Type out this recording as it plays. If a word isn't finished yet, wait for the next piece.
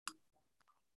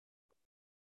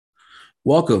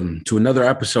Welcome to another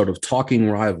episode of Talking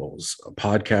Rivals, a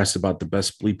podcast about the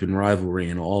best bleeping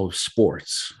rivalry in all of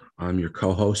sports. I'm your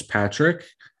co-host Patrick,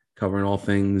 covering all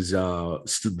things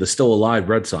the still alive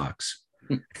Red Sox,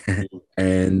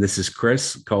 and this is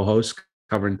Chris, co-host,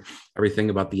 covering everything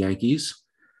about the Yankees.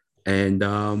 And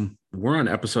we're on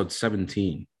episode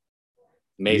 17.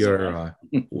 We Amazing. are,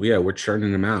 we're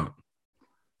churning them out.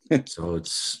 So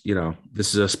this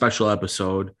is a special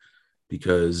episode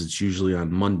because it's usually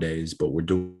on Mondays, but we're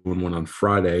doing one on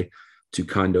Friday to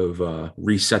kind of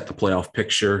reset the playoff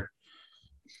picture,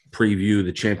 preview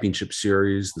the championship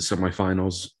series, the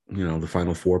semifinals, the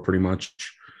final four pretty much,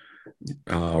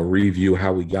 review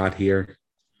how we got here,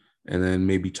 and then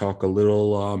maybe talk a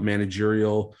little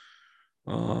managerial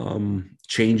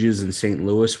changes in St.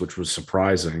 Louis, which was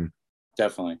surprising.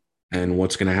 Definitely. And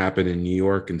what's going to happen in New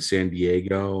York and San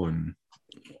Diego and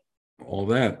all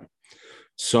that.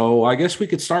 So I guess we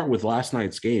could start with last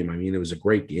night's game. I mean, it was a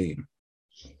great game.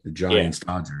 The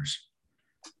Giants-Dodgers.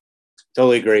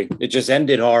 Totally agree. It just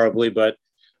ended horribly, but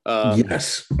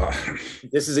yes.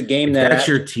 This is a game that's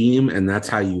your team and that's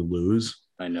how you lose.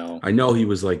 I know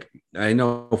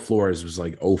Flores was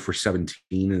like 0 for 17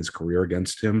 in his career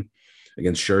against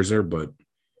Scherzer, but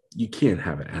you can't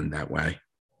have it end that way.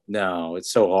 No,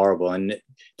 it's so horrible. And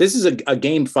this is a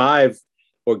game 5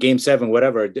 or game 7,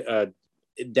 whatever,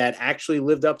 that actually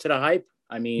lived up to the hype.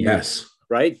 I mean, yes,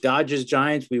 right? Dodgers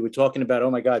Giants. We were talking about, oh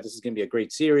my God, this is going to be a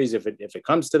great series if it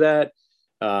comes to that.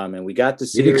 And we got the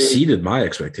series. It exceeded my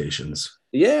expectations.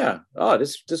 Yeah. Oh,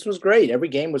 this was great. Every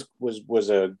game was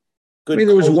a good. I mean,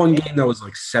 there was one game that was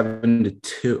like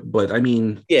 7-2, but I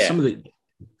mean,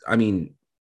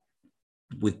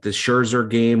 with the Scherzer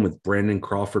game, with Brandon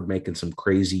Crawford making some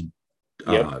crazy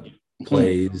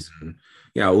plays, and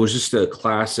it was just a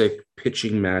classic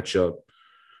pitching matchup,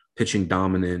 pitching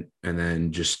dominant, and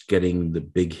then just getting the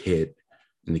big hit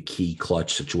in the key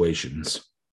clutch situations.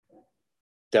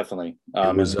 Definitely,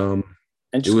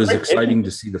 it was exciting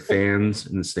to see the fans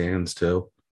in the stands too.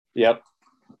 Yep.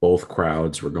 Both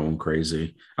crowds were going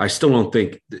crazy. I still don't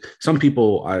think some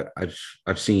people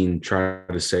I've seen try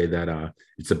to say that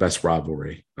it's the best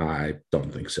rivalry. I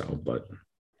don't think so, but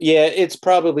yeah, it's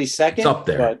probably second. It's up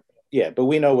there. But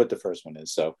we know what the first one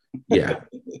is. So yeah,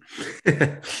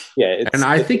 yeah. And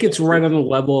I think it's right on the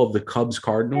level of the Cubs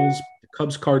Cardinals. The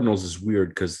Cubs Cardinals is weird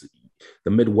because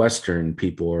the Midwestern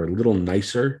people are a little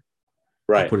nicer,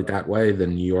 right? I'll put it that way,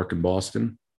 than New York and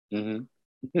Boston.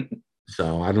 Mm-hmm.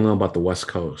 So I don't know about the West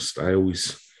Coast. I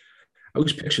always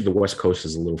pictured the West Coast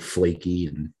as a little flaky,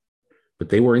 but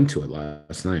they were into it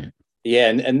last night. Yeah,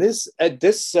 and this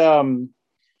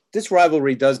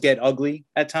rivalry does get ugly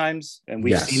at times, and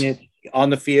we've seen it on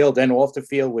the field and off the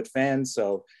field with fans.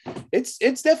 So it's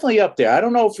definitely up there. I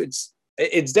don't know if it's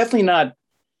definitely not.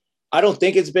 I don't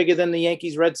think it's bigger than the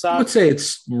Yankees Red Sox. I would say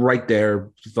it's right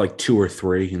there, like 2 or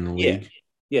 3 in the league.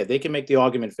 Yeah, they can make the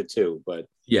argument for 2, but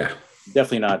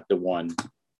definitely not the 1.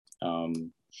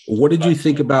 What did you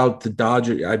think about the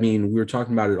Dodgers? I mean, we were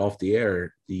talking about it off the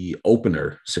air, the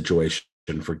opener situation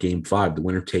for game 5, the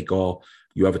winner take all.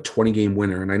 You have a 20-game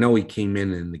winner, and I know he came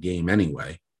in the game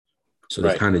anyway. So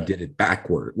they kind of did it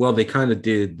backward. Well, they kind of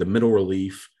did the middle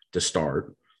relief to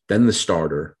start, then the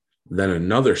starter, then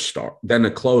another start, then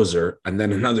a closer, and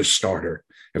then another starter,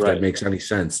 if that makes any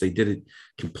sense. They did it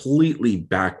completely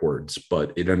backwards,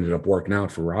 but it ended up working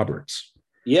out for Roberts.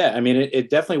 Yeah, I mean, it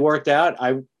definitely worked out.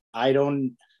 I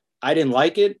didn't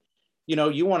like it.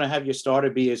 You want to have your starter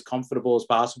be as comfortable as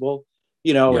possible,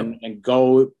 and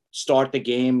go start the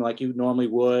game like you normally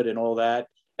would and all that.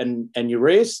 And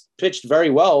Urias pitched very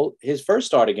well his first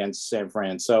start against San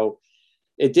Fran. So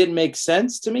it didn't make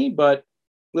sense to me, but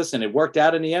listen, it worked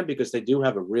out in the end because they do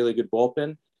have a really good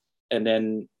bullpen. And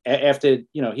then after,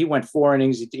 he went 4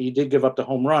 innings, he did give up the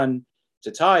home run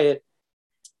to tie it.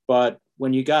 But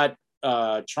when you got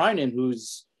Treinen,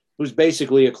 who's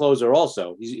basically a closer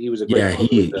also, he was a great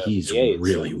he's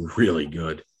really, really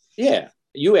good. Yeah,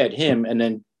 you add him and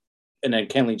then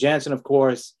Kenley Jansen, of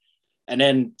course. And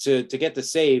then to get the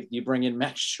save, you bring in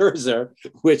Max Scherzer,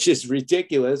 which is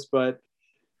ridiculous, but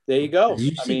there you go.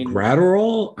 Did you see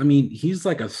Gratterall? I mean, he's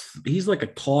like a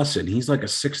Clausen. He's like a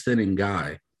 6th inning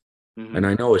guy. Mm-hmm. And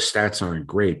I know his stats aren't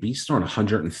great, but he's throwing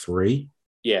 103.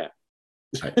 Yeah.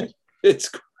 It's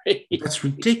great. That's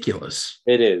ridiculous.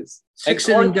 It is. 6th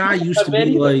inning guy used to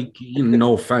be like,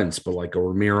 no offense, but like a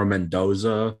Ramiro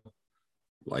Mendoza,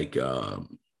 like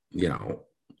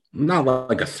not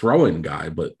like a throw-in guy,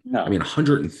 but no. I mean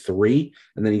 103,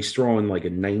 and then he's throwing like a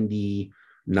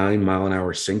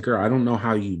 99-mile-an-hour sinker. I don't know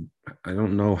how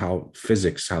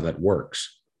that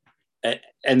works.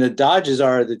 And the Dodgers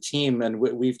are the team, and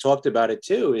we've talked about it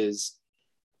too, is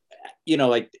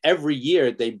like every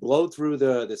year they blow through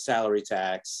the salary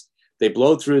tax, they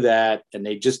blow through that, and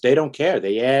they don't care.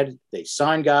 They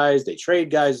sign guys, they trade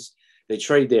guys, they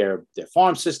trade their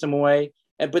farm system away,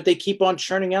 but they keep on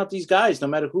churning out these guys no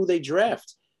matter who they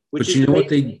draft, which But is you know what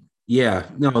amazing. yeah,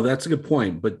 no, that's a good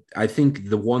point. But I think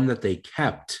the one that they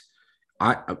kept,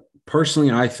 I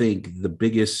personally, I think the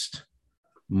biggest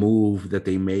move that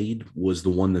they made was the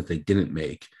one that they didn't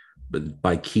make, but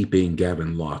by keeping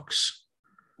Gavin Lux,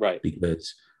 Right.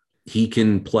 because he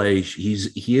can play.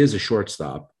 He is a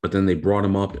shortstop, but then they brought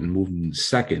him up and moved him to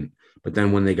second. But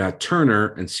then when they got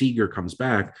Turner and Seager comes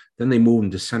back, then they move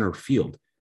him to center field.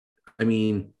 I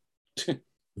mean,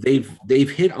 they've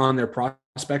hit on their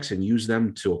prospects and used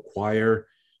them to acquire,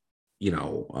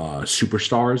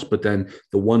 superstars. But then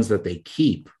the ones that they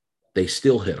keep, they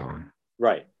still hit on,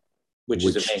 Right. Which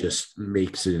is which amazing. just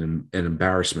makes it an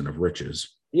embarrassment of riches.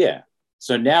 Yeah.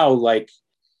 So now,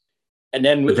 and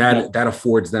then But that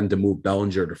affords them to move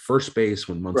Bellinger to first base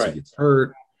when Muncy right. gets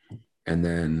hurt, and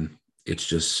then it's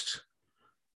just,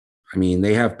 I mean,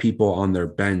 they have people on their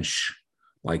bench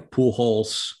like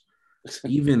Pujols,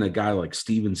 even a guy like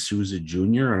Steven Souza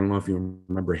Jr. I don't know if you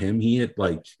remember him. He had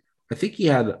I think he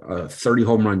had a 30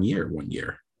 home run year one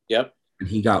year. Yep. And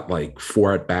he got like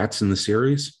 4 at bats in the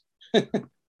series.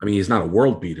 I mean, he's not a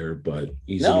world beater, but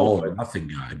he's an all or nothing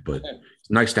guy. But it's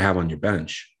nice to have on your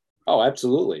bench. Oh,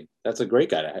 absolutely. That's a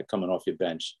great guy to have coming off your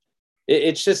bench.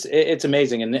 It's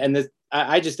amazing. And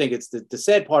I just think it's the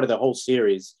sad part of the whole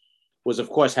series was, of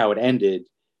course, how it ended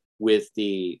with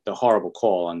the horrible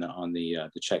call on the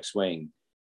check swing.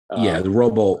 Yeah, the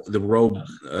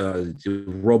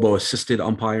robo assisted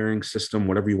umpiring system,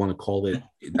 whatever you want to call it,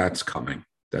 that's coming.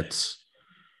 That's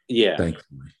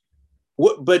thankfully.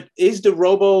 But is the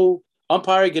robo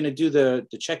umpire going to do the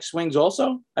check swings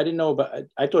also? I didn't know about.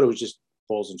 I thought it was just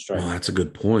balls and strikes. Oh, that's a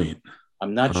good point.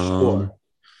 I'm not sure.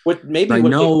 I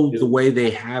know the way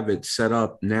they have it set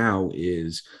up now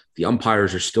is the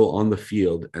umpires are still on the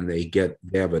field and they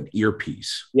have an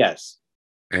earpiece. Yes.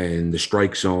 And the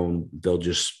strike zone, they'll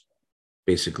just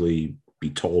basically be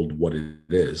told what it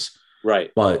is.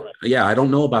 Right. But yeah, I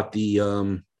don't know about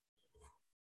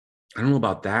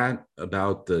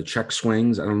about the check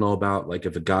swings. I don't know about like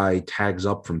if a guy tags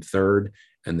up from third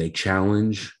and they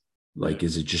challenge, like,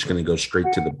 is it just going to go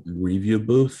straight to the review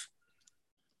booth?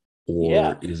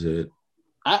 Or is it?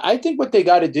 I think what they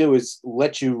got to do is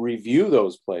let you review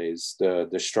those plays, the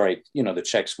strike, the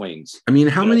check swings. I mean,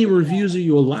 how many reviews are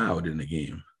you allowed in a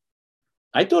game?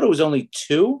 I thought it was only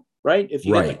 2, right? If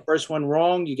you get the first one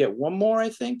wrong, you get one more, I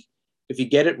think. If you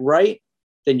get it right,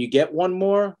 then you get one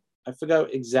more. I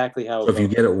forgot exactly how. So if you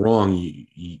get it wrong,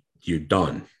 you're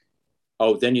done.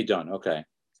 Oh, then you're done. Okay.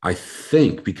 I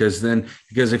think because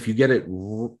if you get it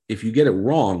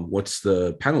wrong, what's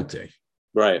the penalty?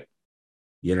 Right.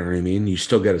 You know what I mean? You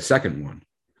still get a second one.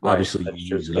 Right. Obviously,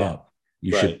 you use it up.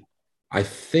 You should. I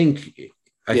think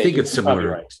it's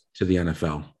similar to the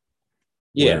NFL.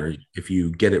 Yeah. Where if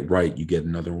you get it right, you get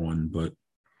another one. But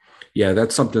yeah,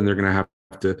 that's something they're gonna have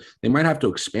to. They might have to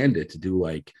expand it to do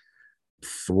like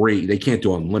 3. They can't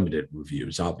do unlimited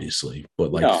reviews, obviously,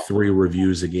 but like 3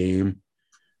 reviews a game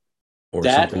or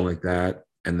something like that.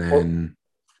 And then,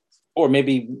 or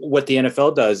maybe what the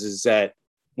NFL does is that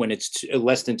when it's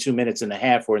less than 2 minutes and a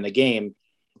half or in the game,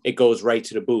 it goes right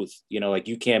to the booth. Like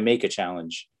you can't make a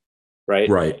challenge, right?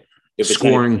 Right. If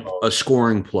a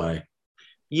scoring play.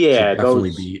 Yeah,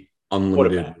 definitely be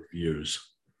unlimited reviews.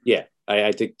 Yeah,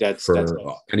 I think that's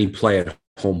any play at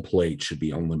home plate should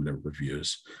be unlimited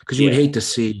reviews, because you would hate to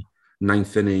see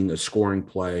 9th inning a scoring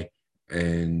play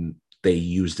and they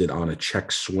used it on a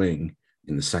check swing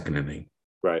in the 2nd inning.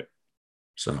 Right.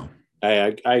 So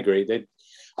I agree.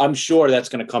 I'm sure that's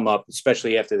going to come up,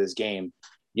 especially after this game.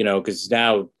 Because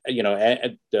now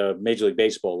at the Major League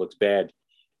Baseball looks bad.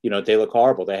 They look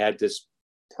horrible. They had this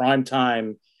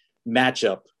primetime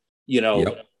matchup.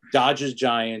 Dodgers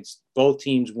Giants. Both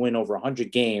teams win over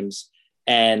 100 games.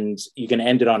 And you can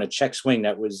end it on a check swing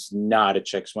that was not a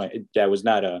check swing.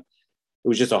 It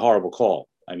was just a horrible call.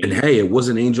 I mean, and hey, it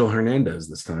wasn't Angel Hernandez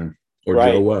this time or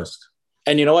Joe West.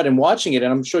 And you know what? In watching it,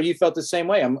 and I'm sure you felt the same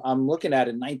way. I'm looking at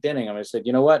it 9th inning. I said,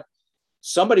 you know what?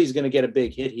 Somebody's going to get a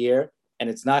big hit here, and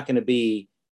it's not going to be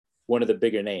one of the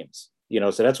bigger names.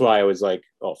 So that's why I was like,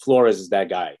 oh, Flores is that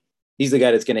guy. He's the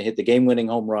guy that's going to hit the game-winning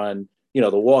home run. The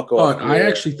walk-off. I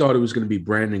actually thought it was going to be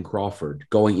Brandon Crawford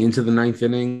going into the 9th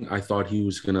inning. I thought he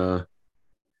was going to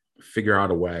figure out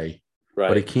a way,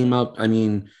 but it came up. I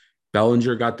mean,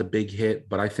 Bellinger got the big hit,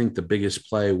 but I think the biggest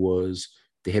play was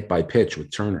the hit by pitch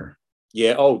with Turner.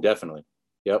 Yeah. Oh, definitely.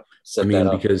 Yep.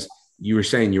 Because you were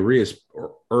saying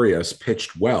Urias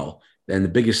pitched well. And the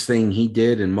biggest thing he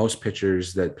did, and most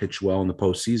pitchers that pitch well in the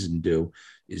postseason do,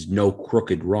 is no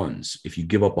crooked runs. If you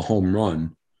give up a home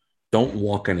run, don't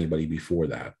walk anybody before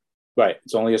that. Right.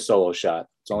 It's only a solo shot.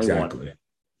 It's only exactly. one.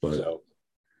 But so,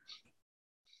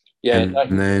 yeah.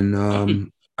 And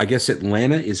then I guess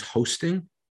Atlanta is hosting,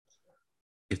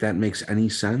 if that makes any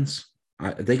sense.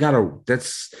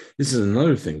 This is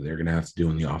another thing they're going to have to do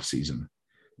in the offseason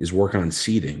is work on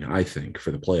seeding, I think,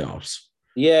 for the playoffs.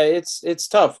 Yeah, it's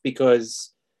tough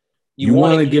because you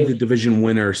want to give the division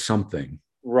winner something.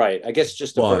 Right. I guess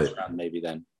just the first round maybe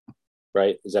then.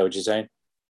 Right? Is that what you're saying?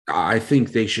 I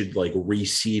think they should like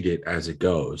reseed it as it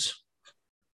goes.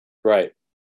 Right.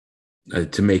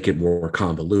 To make it more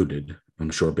convoluted. I'm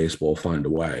sure baseball will find a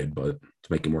way, but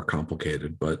to make it more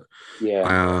complicated. But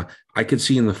yeah, I could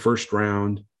see in the first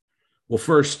round. Well,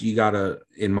 first you gotta,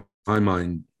 in my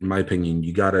mind, in my opinion,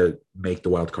 you gotta make the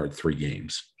wild card 3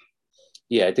 games.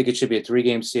 Yeah, I think it should be a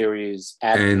 3-game series.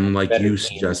 And like you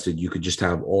suggested, you could just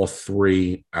have all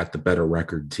 3 at the better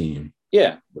record team.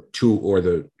 Yeah. 2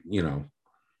 or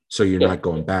so you're not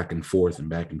going back and forth and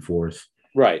back and forth.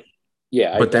 Right.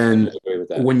 Yeah. But then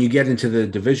when you get into the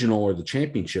divisional or the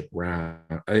championship round,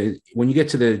 when you get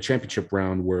to the championship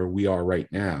round where we are right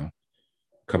now,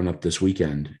 coming up this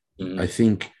weekend, I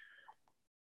think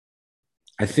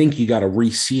you got to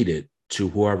reseed it to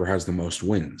whoever has the most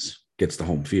wins gets the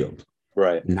home field.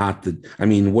 Right.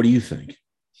 What do you think?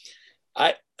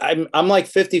 I'm like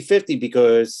 50-50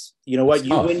 because you know what?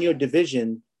 You win your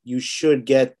division, you should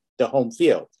get the home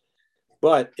field.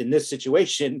 But in this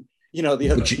situation, the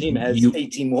other team has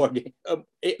 18 more games.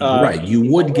 Right.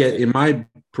 You would get, in my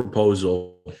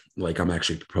proposal, like I'm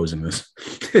actually proposing this,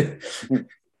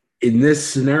 in this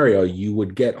scenario, you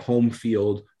would get home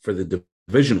field for the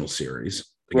divisional series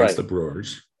against the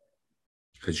Brewers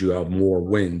because you have more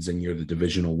wins and you're the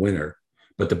divisional winner.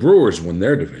 But the Brewers win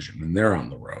their division and they're on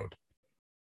the road.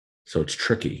 So it's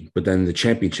tricky. But then the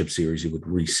championship series, you would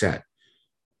reset.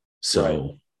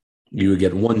 So you would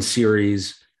get one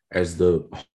series as the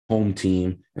home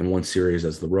team and one series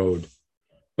as the road.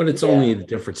 But it's only the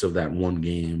difference of that one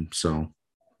game. So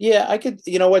yeah, I could,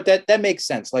 that makes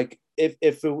sense. Like if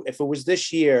it was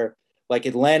this year, like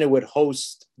Atlanta would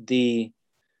host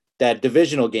that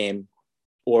divisional game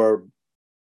or,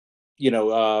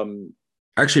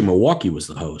 actually, Milwaukee was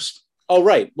the host. Oh,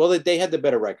 right. Well, they had the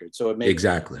better record, so it makes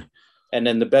exactly. Sense. And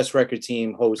then the best record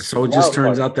team hosts. So it just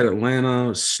turns out that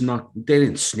Atlanta they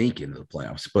didn't sneak into the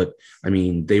playoffs, but I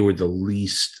mean, they were the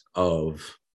least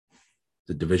of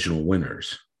the divisional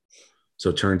winners. So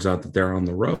it turns out that they're on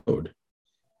the road.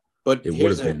 But it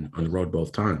would have been on the road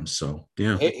both times. So,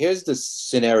 yeah. Here's the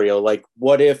scenario. Like,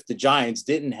 what if the Giants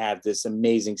didn't have this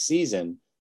amazing season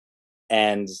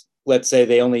and let's say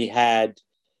they only had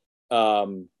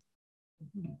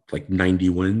like 90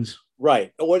 wins?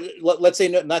 Right. Or let's say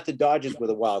not the Dodgers with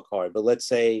a wild card, but let's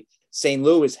say St.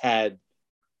 Louis had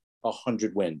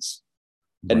 100 wins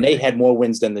and they had more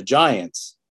wins than the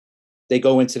Giants. They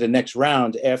go into the next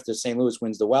round after St. Louis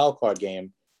wins the wild card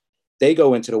game. They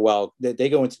go into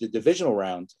the divisional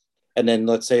round. And then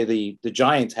let's say the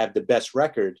Giants have the best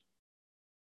record.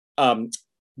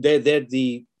 They're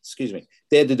the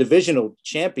divisional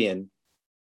champion,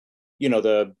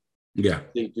 the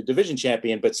division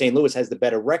champion, but St. Louis has the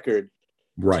better record.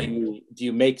 Right. Do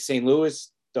you make St.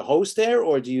 Louis the host there,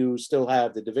 or do you still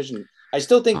have the division? I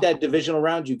still think that divisional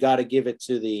round, you got to give it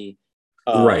to the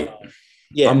right.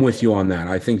 Yeah, I'm with you on that.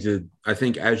 I think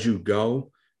as you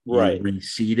go, you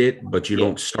reseed it, but you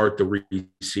don't start the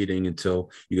reseeding until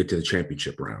you get to the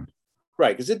championship round.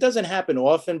 Right, because it doesn't happen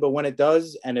often, but when it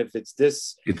does, and if it's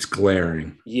this, it's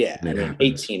glaring. Yeah,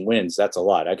 18 wins, that's a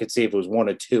lot. I could see if it was 1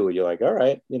 or 2, you're like, all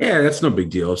right. Yeah, that's no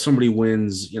big deal. If somebody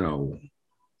wins,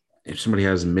 if somebody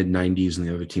has mid-90s and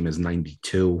the other team has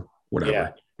 92, whatever.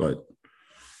 Yeah. But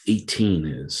 18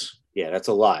 is. Yeah, that's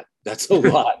a lot. That's a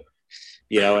lot.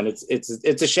 And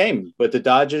it's a shame. But the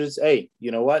Dodgers, hey,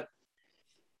 you know what?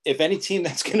 If any team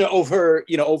that's going to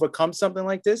overcome something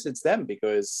like this, it's them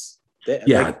because.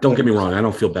 Don't get me wrong. I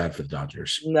don't feel bad for the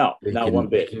Dodgers. No, not one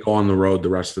bit. They can go on the road the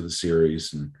rest of the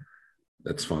series, and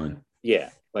that's fine. Yeah,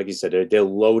 like you said, they're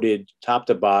loaded top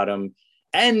to bottom.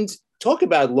 And talk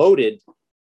about loaded.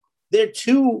 They're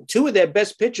two of their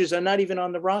best pitchers are not even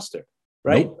on the roster,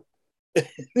 right?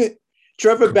 Nope.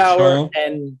 Trevor Bauer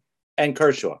and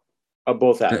Kershaw are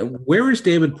both out. Where is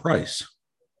David Price?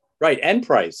 Right, and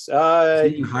Price.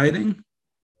 Is he hiding?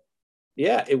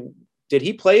 Yeah. Did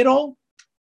he play at all?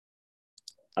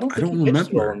 I don't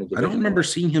remember. I don't remember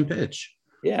seeing him pitch.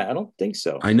 Yeah, I don't think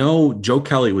so. I know Joe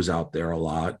Kelly was out there a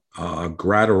lot.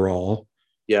 Gratterall.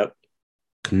 Yep.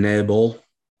 Knebel,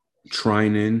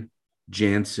 Treinen,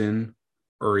 Jansen,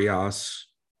 Urias,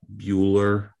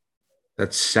 Bueller.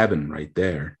 That's 7 right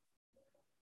there.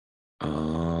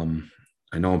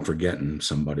 I know I'm forgetting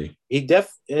somebody. He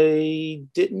definitely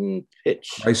didn't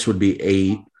pitch. Price would be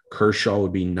 8. Kershaw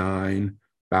would be 9.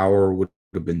 Bauer would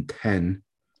have been 10.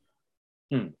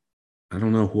 I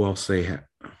don't know who else they had.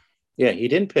 Yeah, he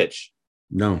didn't pitch.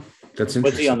 No, that's interesting.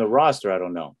 Was he on the roster? I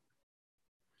don't know.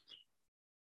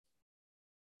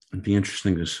 It'd be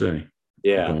interesting to see.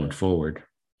 Yeah, going forward.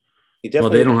 Well,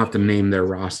 they don't have to name their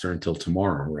roster until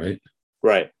tomorrow, right?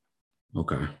 Right.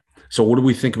 Okay. So, what do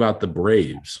we think about the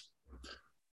Braves?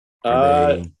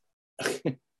 The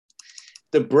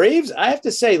Braves, I have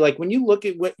to say, like when you look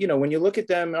at when you look at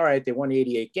them, all right, they won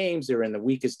 88 games. They're in the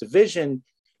weakest division,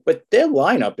 but their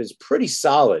lineup is pretty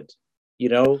solid.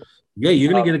 Yeah,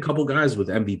 you're going to get a couple guys with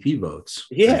MVP votes.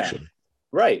 Yeah, actually.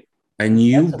 Right. And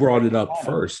you brought it up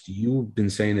first. You've been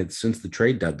saying it since the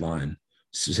trade deadline,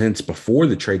 since before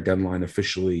the trade deadline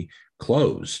officially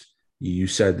closed. You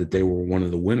said that they were one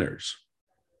of the winners.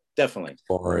 Definitely. As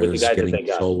far as getting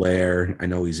Soler, I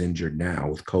know he's injured now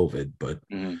with COVID, but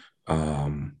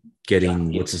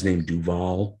getting what's his name,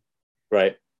 Duvall.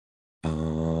 Right.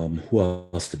 Who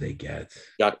else did they get?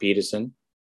 Jock Peterson.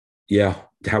 Yeah,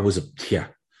 that's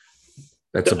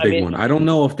a big one. I don't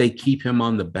know if they keep him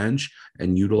on the bench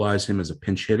and utilize him as a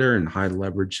pinch hitter in high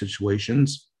leverage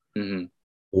situations,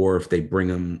 or if they bring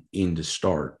him in to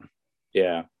start.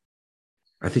 Yeah,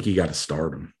 I think you got to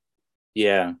start him.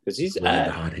 Yeah, because he's the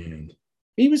hot hand.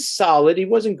 He was solid. He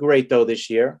wasn't great though this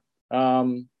year.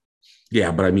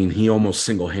 Yeah, but I mean, he almost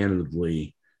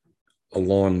single-handedly,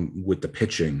 along with the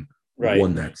pitching,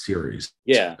 won that series.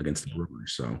 Yeah, against the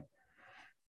Brewers. So.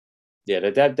 Yeah,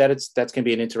 that's going to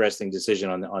be an interesting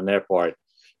decision on their part.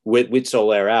 With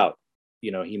Soler out,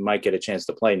 he might get a chance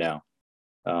to play now.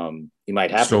 He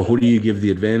might have. So, who do you give the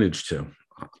advantage to?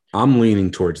 I'm leaning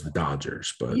towards the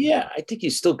Dodgers, but yeah, I think you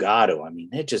still got to. I mean,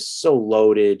 they're just so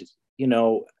loaded.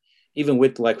 Even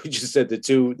with, like we just said,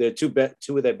 two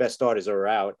of their best starters are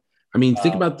out. I mean,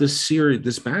 think about this series,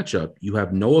 this matchup. You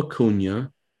have no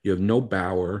Acuna, you have no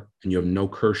Bauer, and you have no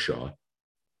Kershaw.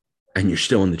 And you're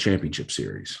still in the championship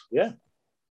series. Yeah.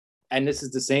 And this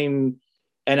is the same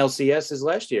NLCS as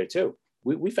last year, too.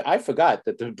 I forgot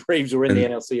that the Braves were in the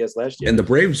NLCS last year. And the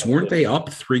Braves, weren't they up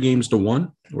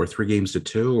 3-1 or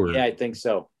 3-2? Or yeah, I think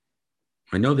so.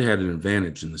 I know they had an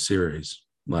advantage in the series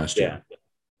last year.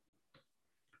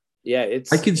 Yeah,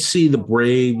 I could see the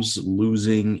Braves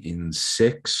losing in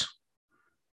 6.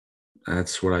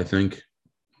 That's what I think.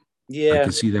 Yeah. I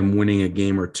could see them winning a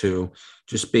game or 2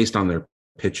 just based on their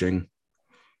pitching.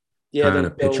 Yeah,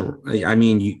 I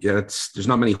mean, there's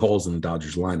not many holes in the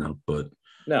Dodgers lineup, but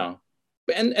no,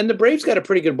 and the Braves got a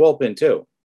pretty good bullpen too.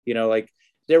 Like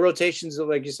their rotations,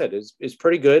 like you said, is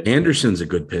pretty good. Anderson's a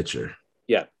good pitcher.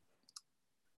 Yeah,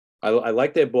 I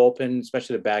like their bullpen,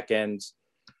 especially the back ends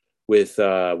with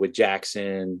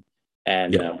Jackson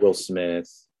and Will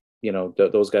Smith.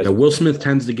 Those guys. Yeah, Will Smith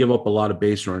tends to give up a lot of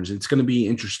base runs. It's going to be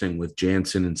interesting with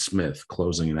Jansen and Smith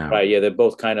closing it out. Right. Yeah, they're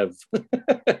both kind of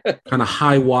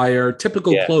high wire,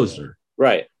 typical closer.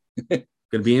 Right. Going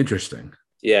to be interesting.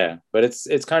 Yeah, but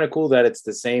it's kind of cool that it's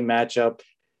the same matchup.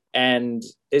 And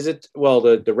is it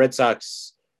the Red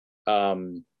Sox,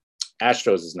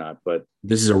 Astros is not, but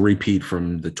this is a repeat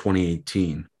from the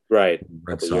 2018. Right.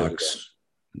 Red Sox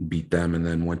beat them and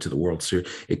then went to the World Series.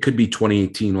 It could be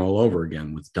 2018 all over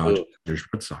again with Dodgers,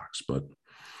 Red Sox, but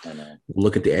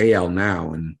look at the AL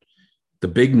now. And the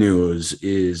big news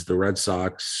is the Red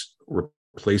Sox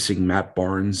replacing Matt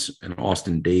Barnes and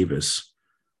Austin Davis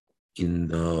in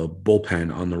the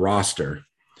bullpen on the roster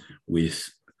with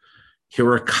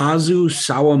Hirokazu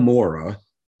Sawamura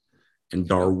and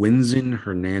Darwinzon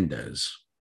Hernandez.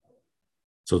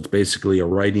 So it's basically a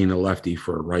righty and a lefty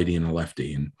for a righty and a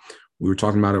lefty. And we were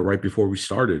talking about it right before we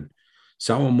started.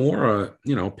 Sawamura,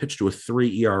 pitched to a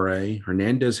 3 ERA.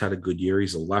 Hernandez had a good year.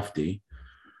 He's a lefty.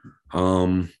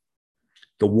 The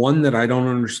one that I don't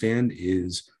understand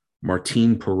is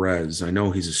Martin Perez. I know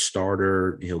he's a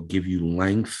starter. He'll give you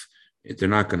length. They're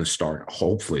not going to start.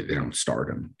 Hopefully they don't start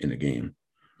him in a game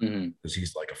because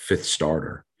he's like a 5th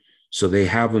starter. So they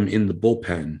have him in the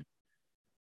bullpen,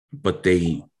 but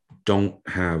they don't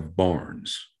have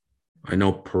Barnes. I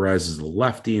know Perez is a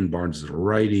lefty and Barnes is a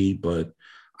righty, but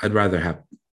I'd rather have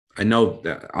 – I know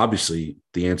that obviously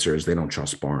the answer is they don't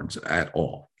trust Barnes at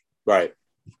all. Right.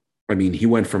 I mean, he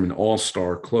went from an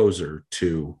all-star closer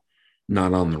to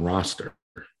not on the roster.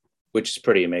 Which is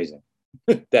pretty amazing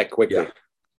that quickly.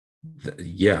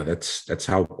 Yeah, that's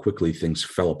how quickly things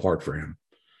fell apart for him.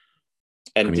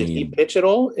 And did he pitch at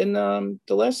all in the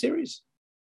last series?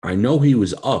 I know he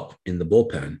was up in the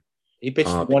bullpen. He pitched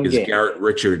one because game. Garrett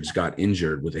Richards got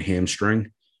injured with a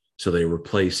hamstring. So they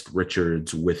replaced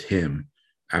Richards with him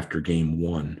after game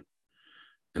 1.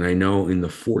 And I know in the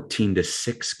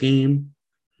 14-6 game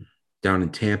down in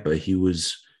Tampa, he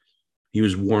was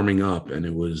warming up, and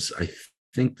it was I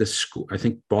think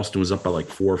Boston was up by like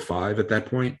 4 or 5 at that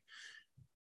point,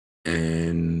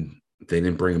 and they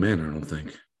didn't bring him in. I don't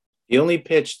think he only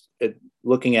pitched.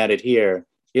 Looking at it here,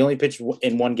 he only pitched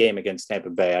in one game against Tampa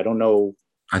Bay. I don't know.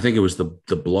 I think it was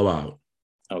the blowout.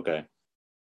 Okay.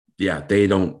 Yeah, they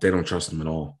don't trust him at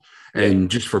all. And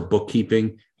just for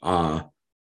bookkeeping,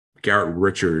 Garrett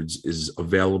Richards is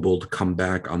available to come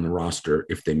back on the roster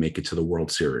if they make it to the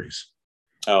World Series.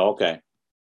 Oh, okay.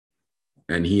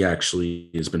 And he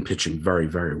actually has been pitching very,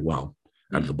 very well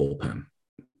out of the bullpen.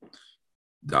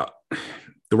 The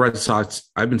Red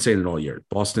Sox, I've been saying it all year.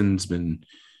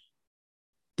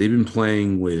 They've been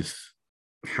playing with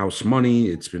house money.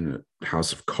 It's been a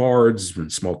house of cards. It's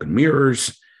been smoke and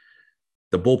mirrors.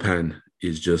 The bullpen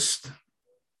is just,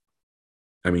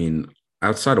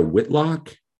 outside of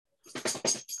Whitlock,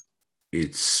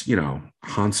 it's,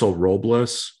 Hansel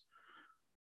Robles,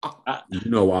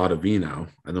 Ottavino.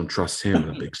 I don't trust him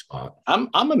in a big spot. I'm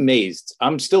amazed.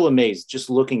 I'm still amazed just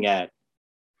looking at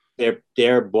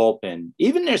their bullpen,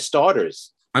 even their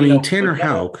starters. Tanner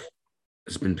Houck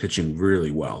has been pitching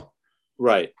really well.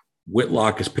 Right.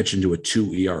 Whitlock is pitching to a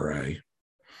 2 ERA.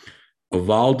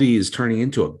 Eovaldi is turning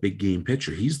into a big game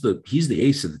pitcher. He's the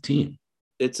ace of the team.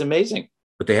 It's amazing.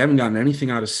 But they haven't gotten anything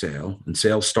out of Sale, and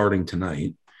Sale's starting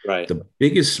tonight. Right. The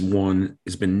biggest one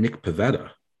has been Nick Pivetta.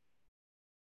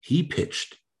 He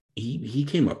pitched. He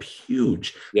came up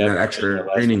huge in that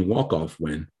extra inning walk-off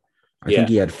win. I think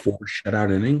he had 4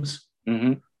 shutout innings.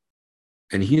 Mm-hmm.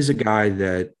 And he's a guy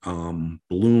that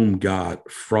Bloom got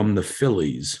from the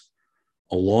Phillies,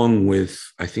 along with,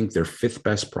 I think, their 5th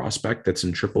best prospect that's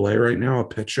in AAA right now, a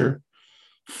pitcher,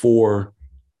 for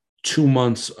 2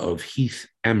 months of Heath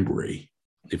Embry,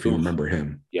 if you remember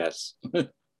him. Yes.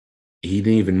 He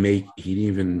didn't even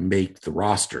make the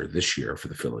roster this year for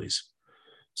the Phillies.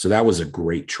 So that was a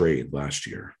great trade last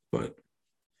year. But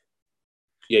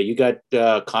yeah, you got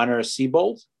Connor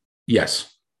Seabold?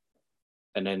 Yes.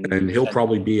 And he'll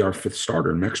probably be our 5th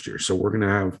starter next year. So we're going to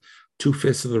have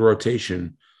 2/5 of the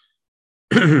rotation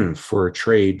for a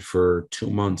trade for 2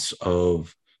 months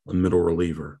of a middle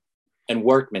reliever. And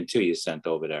Workman, too, you sent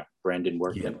over there. Brandon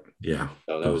Workman. Yeah.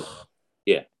 So that was,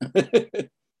 yeah.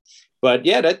 But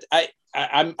yeah, that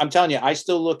I'm telling you, I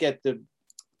still look at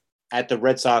the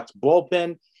Red Sox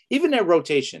bullpen, even their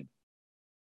rotation.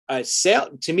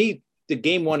 Sale, to me, the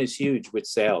game 1 is huge with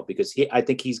Sale because I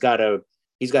think he's got to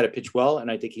pitch well,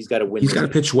 and I think he's got to win. He's got to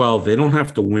pitch well. They don't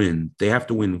have to win. They have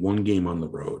to win 1 game on the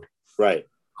road. Right.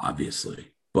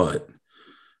 Obviously. But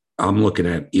I'm looking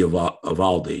at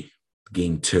Eovaldi,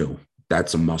 game 2.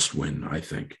 That's a must win, I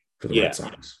think, for the Red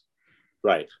Sox.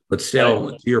 Right. But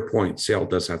Sale, to your point, Sale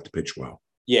does have to pitch well.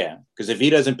 Yeah, because if he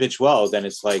doesn't pitch well, then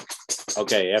it's like,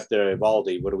 okay, after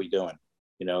Eovaldi, what are we doing?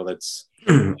 Let's.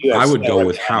 I would go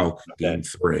with Houck game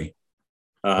 3.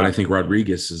 But I think Eduardo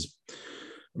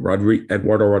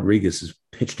Rodriguez has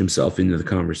pitched himself into the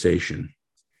conversation.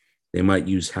 They might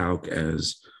use Houck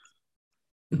as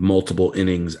multiple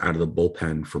innings out of the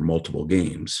bullpen for multiple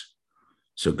games.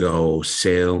 So go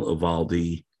Sale,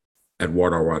 Eovaldi,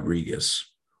 Eduardo Rodriguez,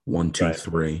 1, 2,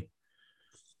 3,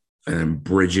 and then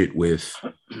bridge it with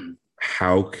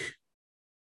Houck.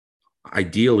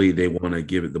 Ideally, they want to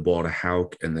give the ball to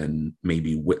Houck and then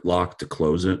maybe Whitlock to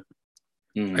close it.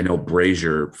 I know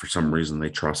Brazier, for some reason, they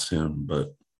trust him,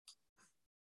 but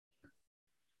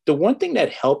the one thing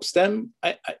that helps them,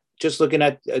 I just looking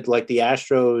at like the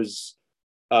Astros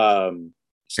starting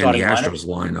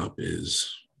lineup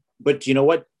is. But you know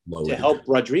what? Loaded. To help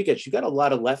Rodriguez, you got a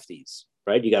lot of lefties,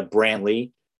 right? You got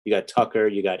Brantley, you got Tucker,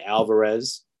 you got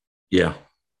Alvarez. Yeah.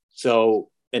 So,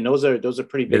 and those are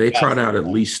pretty big. Yeah, they trot out at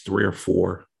least 3 or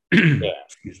 4. Yeah.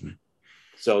 Excuse me.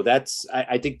 So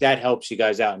I think that helps you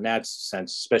guys out in that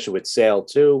sense, especially with Sale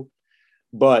too.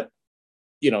 But,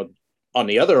 on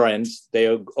the other end, they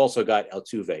also got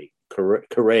Altuve,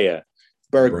 Correa,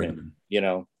 Bregman,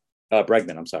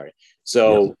 I'm sorry.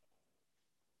 So,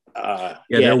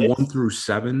 their 1 through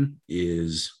 7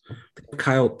 is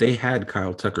Kyle. They had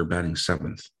Kyle Tucker batting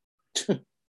 7th,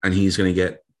 and he's going to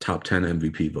get top 10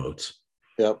 MVP votes.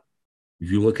 Yep.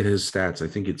 If you look at his stats, I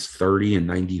think it's 30 and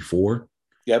 94.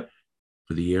 Yep.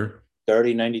 For the year,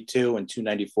 30, 92, and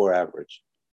 294 average.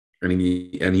 And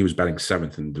he was batting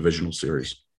 7th in the divisional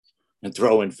series. And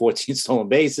throwing 14 stolen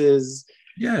bases.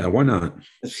 Yeah, why not?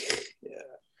 Yeah,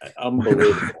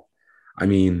 unbelievable. I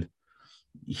mean,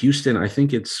 Houston, I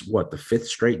think it's what, the fifth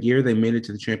straight year they made it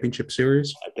to the championship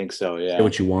series. I think so. Say Yeah.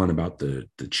 what you want about the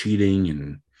cheating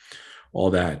and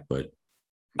all that, but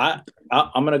I'm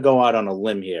going to go out on a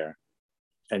limb here,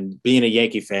 and being a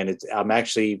Yankee fan, I'm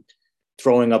actually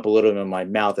throwing up a little in my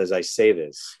mouth as I say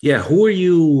this. yeah, who are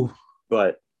you?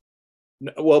 But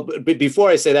before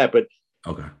I say that, but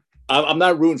Okay, I'm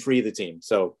not rooting for either team,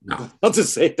 so no. I'll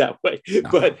just say it that way. No.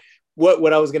 But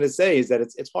what I was going to say is that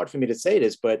it's hard for me to say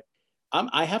this, but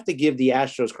I have to give the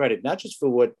Astros credit, not just for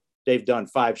what they've done,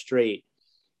 5 straight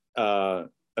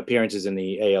appearances in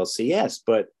the ALCS,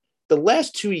 but the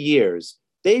last 2 years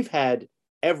they've had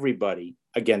everybody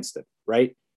against them,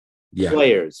 right? Yeah,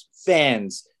 players,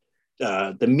 fans,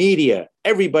 the media,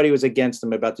 everybody was against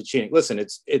them about the cheating. Listen,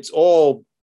 it's all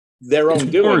their own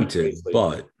doing, warranted,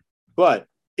 but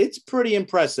it's pretty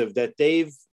impressive that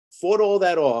they've fought all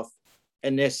that off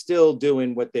and they're still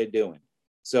doing what they're doing.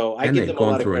 So I give them a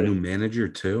lot of credit. They've gone through a new manager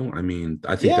too. I mean,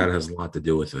 I think that has a lot to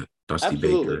do with it. Dusty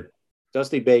Baker.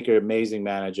 Dusty Baker, amazing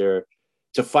manager,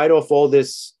 to fight off all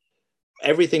this,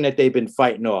 everything that they've been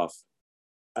fighting off.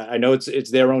 I know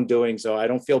it's their own doing, so I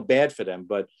don't feel bad for them,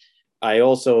 but I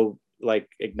also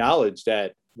acknowledge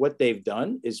that what they've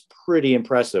done is pretty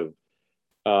impressive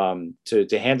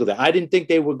to handle that. I didn't think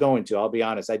they were going to. I'll be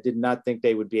honest. I did not think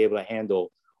they would be able to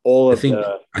handle all of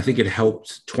I think it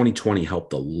helped. 2020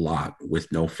 helped a lot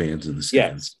with no fans in the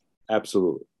stands. Yes,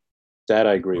 absolutely. That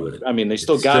I agree with. I mean, they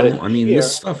still got it. I mean,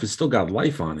 this stuff has still got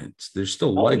life on it. There's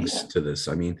still legs to this.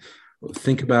 I mean,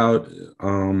 think about.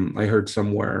 I heard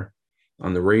somewhere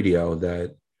on the radio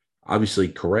that obviously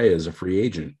Correa is a free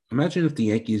agent. Imagine if the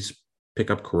Yankees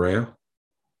pick up Correa.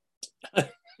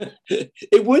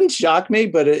 It wouldn't shock me,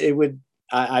 but it would.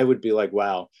 I would be like,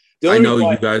 wow. I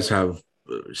know you guys have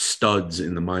studs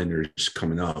in the minors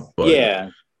coming up, but yeah.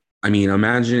 I mean,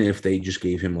 imagine if they just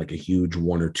gave him like a huge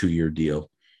 1 or 2 year deal.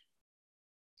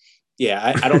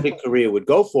 Yeah, I don't think Correa would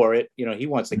go for it. You know, he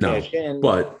wants to cash in,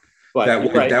 but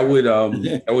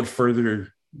that would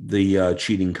further the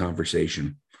cheating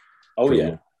conversation. Oh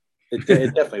yeah,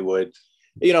 it definitely would.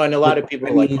 You know, and a lot of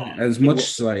people as much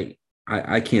as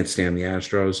I can't stand the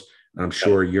Astros. I'm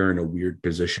sure you're in a weird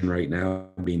position right now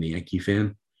being a Yankee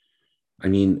fan. I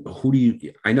mean,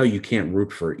 I know you can't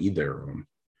root for either of them,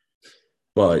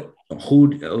 but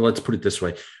let's put it this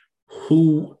way.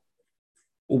 Who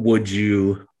would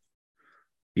you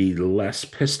be less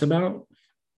pissed about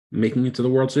making it to the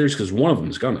World Series? Because one of them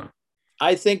is gonna.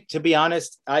 I think, to be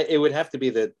honest, it would have to be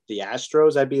the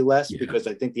Astros. I'd be less because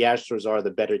I think the Astros are the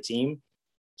better team.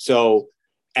 So,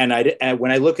 and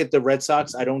when I look at the Red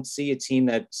Sox, I don't see a team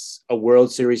that's a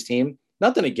World Series team.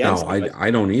 Nothing against them.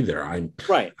 I don't either.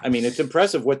 Right. I mean, it's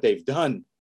impressive what they've done,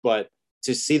 but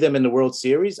to see them in the World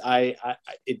Series,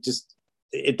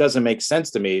 it doesn't make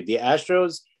sense to me. The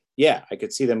Astros, yeah, I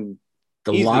could see them.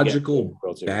 The logical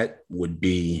bet would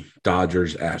be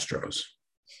Dodgers Astros.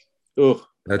 Ooh,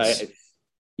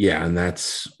 and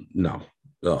that's no.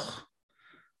 Ugh.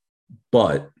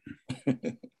 But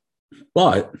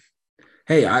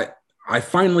hey, I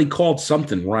finally called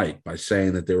something right by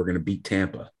saying that they were going to beat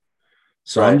Tampa.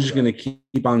 So I'm just going to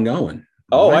keep on going.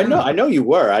 Oh, I know you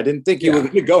were. I didn't think you were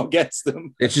going to go against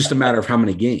them. It's just a matter of how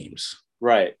many games.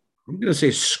 Right. I'm going to say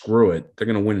screw it. They're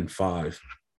going to win in 5.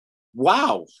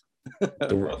 Wow.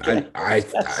 I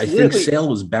think Sale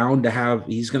was bound to have.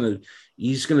 He's gonna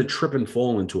trip and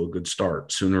fall into a good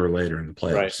start sooner or later in the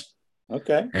playoffs. Right.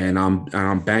 Okay. And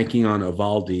I'm banking on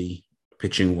Eovaldi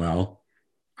pitching well.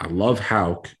 I love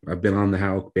Houck. I've been on the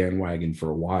Houck bandwagon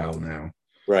for a while now.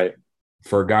 Right.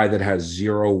 For a guy that has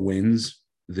 0 wins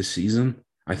this season,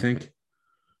 I think.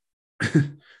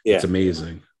 It's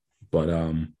amazing. But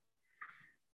and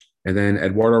then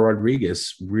Eduardo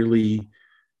Rodriguez really.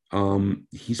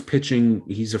 He's pitching.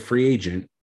 He's a free agent,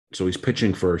 so he's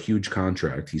pitching for a huge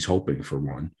contract. He's hoping for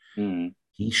one. Mm.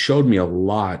 He showed me a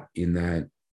lot in that.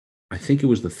 I think it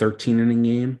was the 13-inning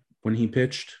game when he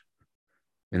pitched,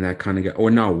 and that kind of got.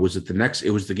 Or no, was it the next?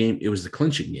 It was the game. It was the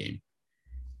clinching game.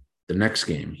 The next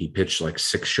game, he pitched like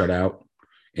 6 shutout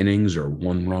innings or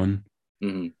 1 run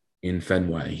in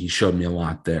Fenway. He showed me a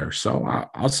lot there. So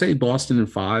I'll say Boston in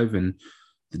 5 and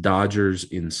the Dodgers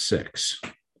in 6.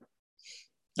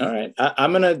 All right.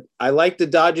 I like the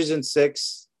Dodgers in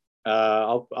 6.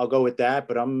 I'll go with that,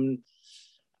 but I'm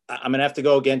going to have to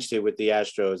go against you with the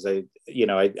Astros.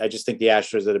 I just think the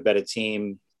Astros are the better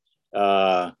team. We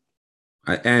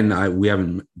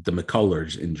haven't the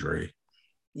McCullers injury.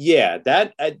 Yeah,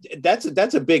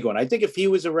 that's a big one. I think if he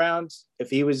was around, if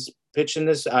he was pitching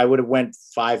this, I would have went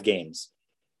 5 games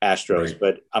Astros, right.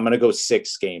 But I'm going to go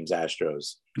 6 games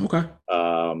Astros. Okay.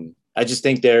 I just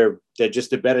think they're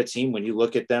just a better team when you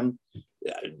look at them.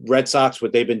 Red Sox,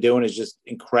 what they've been doing is just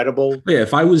incredible. Yeah,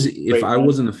 if I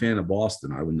wasn't a fan of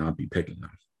Boston, I would not be picking them.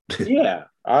 Yeah,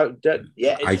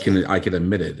 I can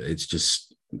admit it. It's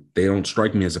just they don't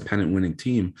strike me as a pennant winning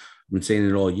team. I've been saying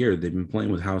it all year. They've been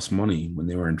playing with house money when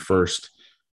they were in first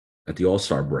at the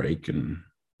All-Star break. And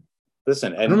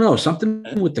listen, I don't know, something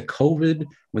with the COVID,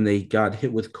 when they got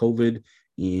hit with COVID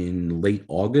in late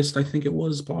August, I think it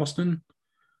was, Boston.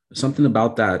 Something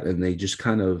about that, and they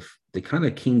kind of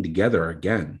came together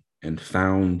again and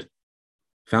found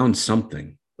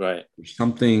something. Right.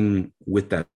 Something with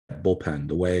that bullpen,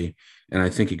 the way, and I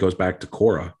think it goes back to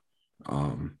Cora.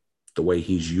 The way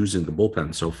he's using the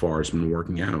bullpen so far has been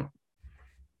working out.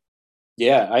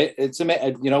 Yeah, it's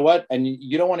amazing. You know what? And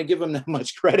you don't want to give him that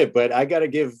much credit, but I got to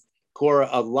give Cora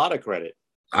a lot of credit.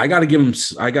 I got to give him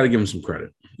some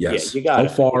credit. Yes, so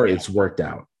far it's worked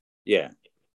out. Yeah.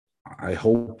 I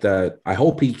hope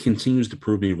he continues to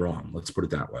prove me wrong. Let's put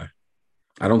it that way.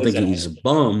 I don't think he's a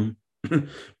bum,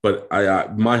 but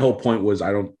my whole point was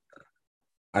I don't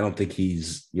think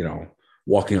he's,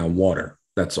 walking on water.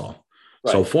 That's all.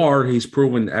 Right. So far, he's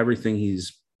proven everything.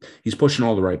 He's pushing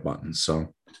all the right buttons.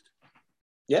 So,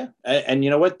 yeah, and you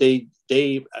know what? They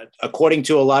according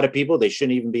to a lot of people, they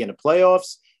shouldn't even be in the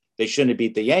playoffs. They shouldn't have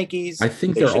beat the Yankees. I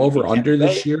think their over under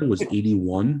this year was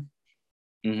 81.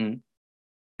 Mm-hmm.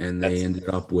 And they ended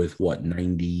up with what,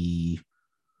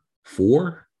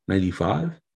 94,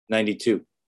 95, 92,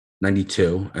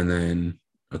 and then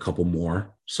a couple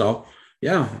more. So,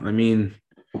 yeah, I mean.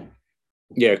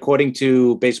 Yeah, according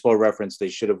to Baseball Reference, they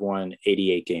should have won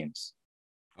 88 games.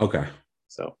 Okay.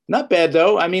 So not bad,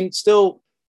 though. I mean, still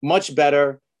much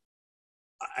better,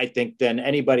 I think, than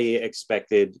anybody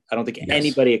expected. I don't think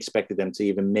anybody expected them to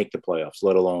even make the playoffs,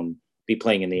 let alone be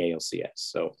playing in the ALCS.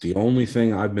 So the only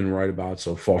thing I've been right about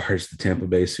so far is the Tampa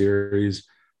Bay series.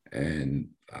 And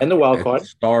the wild card. At the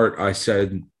start, I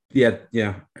said, at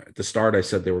the start, I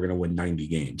said they were going to win 90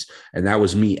 games. And that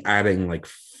was me adding like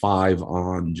 5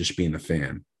 on just being a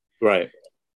fan. Right.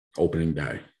 Opening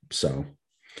day. So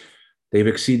they've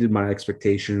exceeded my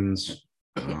expectations.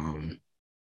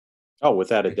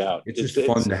 Without a doubt. It's just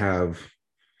fun to have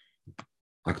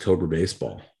October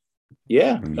baseball.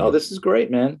 Yeah. This is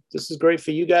great, man. This is great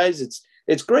for you guys.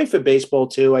 It's great for baseball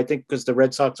too. I think because the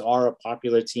Red Sox are a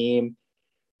popular team.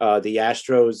 The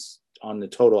Astros on the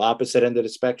total opposite end of the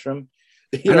spectrum.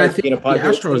 And I think the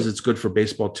Astros, it's good for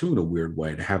baseball too in a weird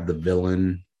way to have the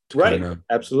villain. Right.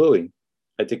 Absolutely.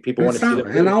 I think people want to see that.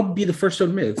 And I'll be the first to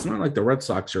admit, it's not like the Red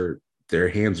Sox their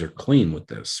hands are clean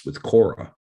with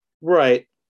Cora. Right.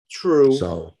 True.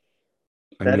 So,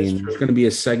 there's going to be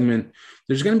a segment.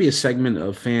 There's going to be a segment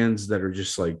of fans that are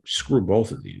just like, screw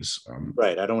both of these.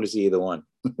 Right. I don't want to see either one.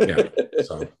 Yeah.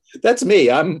 So that's me.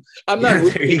 I'm not.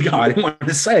 There you go. I didn't want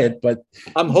to say it, but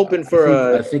I'm hoping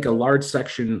for I think a large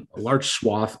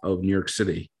swath of New York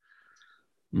City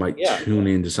might tune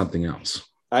into something else.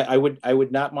 I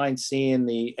would not mind seeing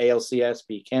the ALCS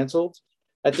be canceled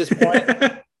at this point.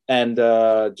 And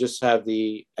just have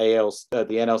the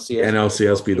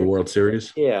NLCS be the World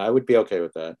Series. Yeah, I would be okay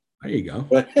with that. There you go.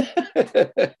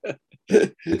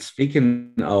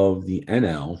 Speaking of the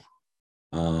NL,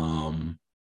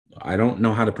 I don't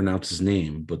know how to pronounce his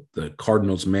name, but the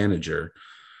Cardinals manager,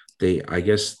 I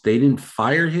guess they didn't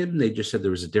fire him. They just said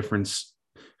there was a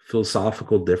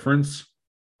philosophical difference,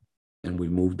 and we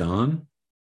moved on.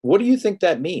 What do you think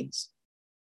that means?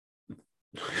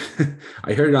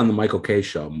 I heard it on the Michael Kay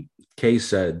show. Kay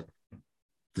said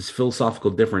this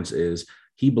philosophical difference is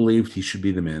he believed he should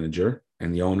be the manager,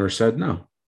 and the owner said no.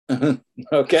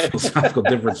 Okay. Philosophical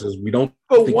difference is we don't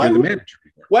think you're the manager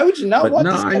anymore. Why would you not want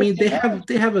this? No, I mean, they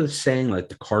have a saying like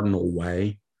the Cardinal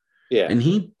way. Yeah.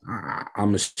 And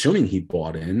I'm assuming he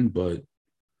bought in, but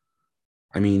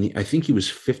I mean, I think he was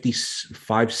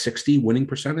 55-60 winning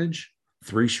percentage,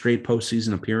 3 straight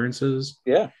postseason appearances.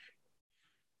 Yeah.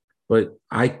 But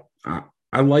I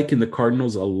liken the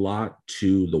Cardinals a lot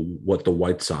to what the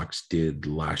White Sox did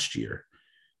last year.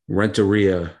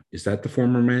 Renteria, is that the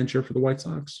former manager for the White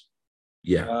Sox?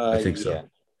 Yeah, I think so.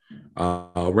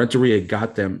 Renteria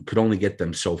could only get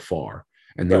them so far,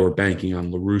 and they were banking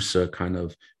on La Russa kind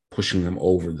of pushing them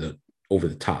over the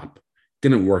top.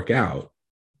 Didn't work out,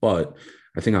 but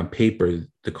I think on paper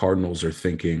the Cardinals are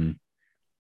thinking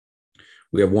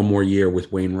we have one more year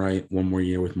with Wainwright, one more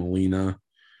year with Molina.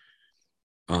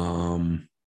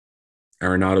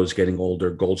 Arenado's getting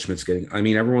older. Goldschmidt's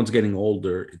everyone's getting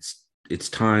older. It's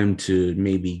time to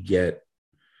maybe get,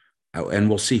 and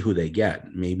we'll see who they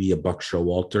get. Maybe a Buck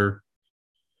Showalter,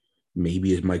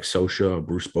 maybe a Mike Scioscia, a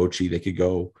Bruce Bochy. They could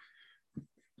go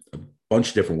a bunch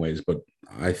of different ways, but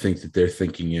I think that their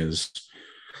thinking is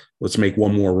let's make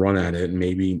one more run at it, and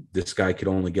maybe this guy could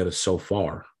only get us so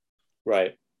far.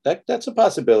 Right. That's a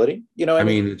possibility. I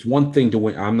mean, it's one thing to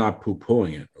win. I'm not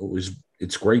poo-pooing it.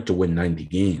 It's great to win 90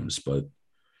 games, but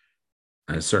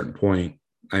at a certain point,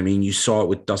 I mean, you saw it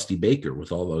with Dusty Baker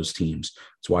with all those teams.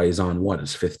 That's why he's on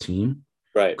his fifth team,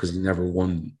 right? Because he never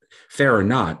won. Fair or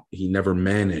not, he never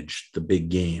managed the big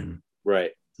game,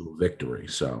 right, to a victory.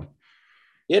 So,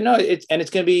 yeah, no, it's going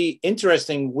to be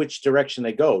interesting which direction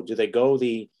they go. Do they go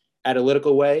the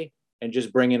analytical way and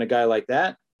just bring in a guy like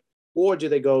that, or do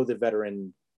they go the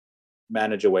veteran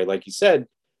manager way, like you said,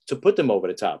 to put them over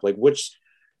the top? Like, which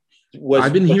was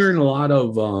I've been hearing a lot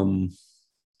of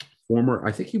former.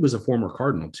 I think he was a former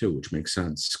Cardinal too, which makes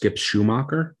sense. Skip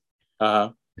Schumacher.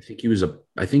 I think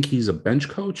he's a bench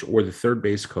coach or the third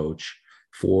base coach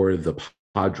for the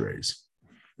Padres.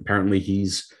 Apparently,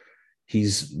 he's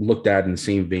looked at in the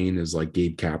same vein as like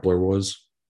Gabe Kapler was,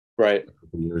 right, a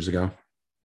couple years ago.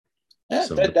 Yeah,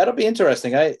 so that'll be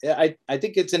interesting. I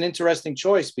think it's an interesting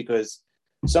choice because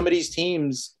some of these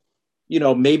teams,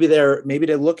 maybe they're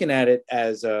looking at it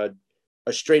as a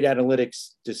straight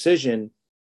analytics decision,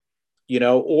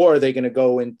 or they're going to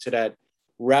go into that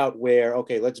route where,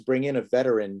 okay, let's bring in a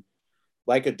veteran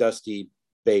like a Dusty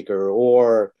Baker,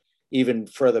 or even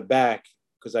further back,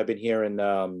 because I've been hearing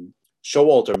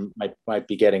Showalter might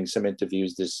be getting some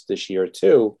interviews this year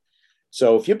too.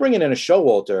 So if you're bringing in a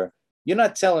Showalter, you're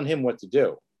not telling him what to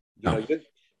do.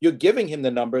 You're giving him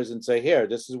the numbers and say, here,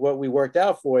 this is what we worked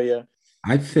out for you.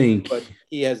 I think, but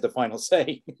he has the final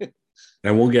say.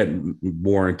 And we'll get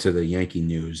more into the Yankee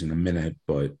news in a minute,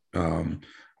 but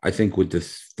I think with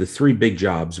the three big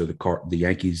jobs are the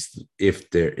Yankees, if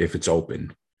it's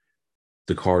open,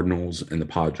 the Cardinals and the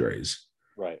Padres.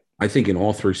 Right. I think in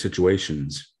all three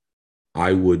situations,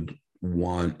 I would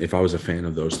want, if I was a fan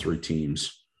of those three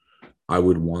teams, I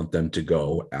would want them to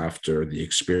go after the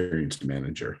experienced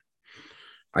manager.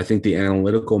 I think the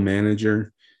analytical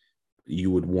manager,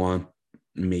 you would want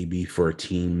maybe for a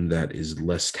team that is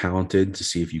less talented to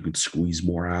see if you could squeeze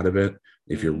more out of it.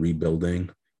 If you're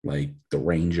rebuilding, like the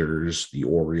Rangers, the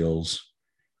Orioles,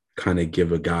 kind of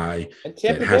give a guy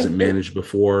that hasn't managed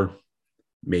before,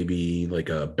 maybe like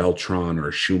a Beltran or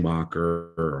a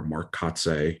Schumacher or a Mark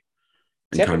Kotze,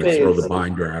 and kind of throw the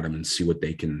binder at them and see what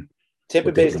they can.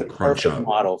 Tampa Bay is the perfect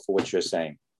model for what you're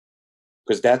saying,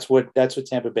 because that's what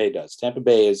Tampa Bay does. Tampa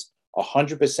Bay is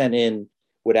 100% in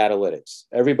with analytics.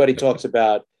 Everybody talks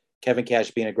about Kevin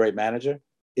Cash being a great manager.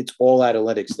 It's all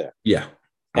analytics there. Yeah.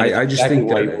 I just think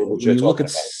that when you look at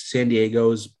San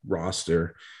Diego's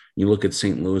roster, you look at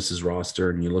St. Louis's roster,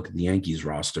 and you look at the Yankees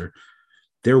roster,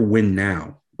 they're win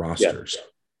now rosters.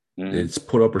 Yeah. Mm-hmm. It's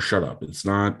put up or shut up. It's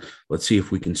not, let's see if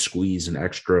we can squeeze an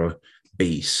extra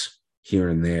base here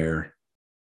and there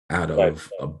out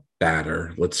of a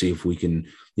batter. Let's see if we can,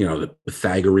 the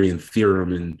Pythagorean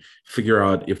theorem, and figure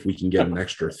out if we can get an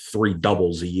extra 3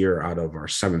 doubles a year out of our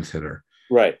 7th hitter.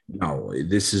 Right. No,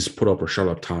 this is put up or shut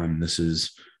up time. This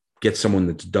is get someone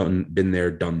that's been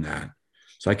there, done that.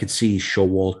 So I could see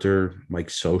Showalter, Mike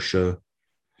Scioscia.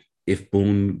 If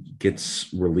Boone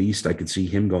gets released, I could see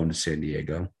him going to San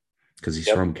Diego because he's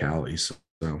from Cali. So,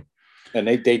 and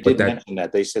they did mention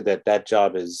that. They said that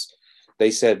job is.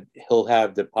 They said he'll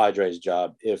have the Padres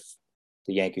job if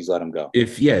the Yankees let him go.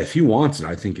 If he wants it,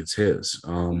 I think it's his.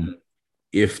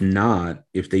 If not,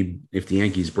 if the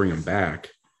Yankees bring him back,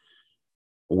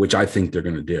 which I think they're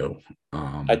going to do.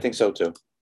 I think so too.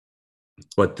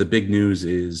 But the big news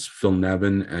is Phil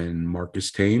Nevin and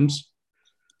Marcus Thames.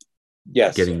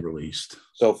 Yes. Getting released.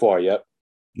 So far, yep.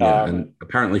 Yeah, and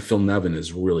apparently Phil Nevin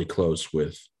is really close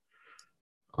with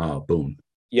Boone.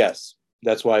 Yes.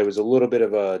 That's why it was a little bit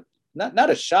of a not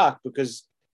a shock, because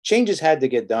changes had to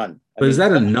get done. But is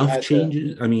that enough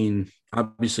changes? I mean,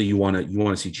 obviously you want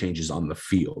to see changes on the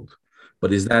field,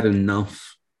 but is that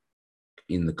enough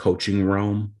in the coaching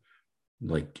realm?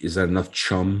 Like, is that enough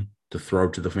chum to throw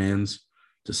to the fans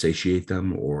to satiate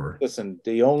them? Or listen,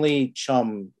 the only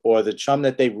chum, or the chum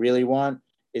that they really want,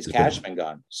 is Cashman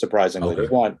gone. Surprisingly, okay. They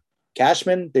want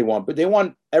Cashman. They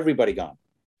want everybody gone.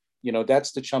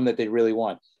 That's the chum that they really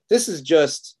want. This is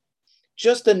just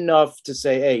enough to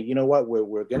say, hey, you know what?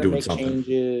 We're going to make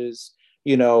changes.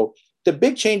 The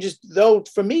big changes, though,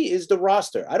 for me, is the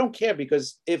roster. I don't care,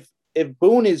 because if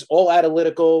Boone is all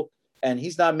analytical and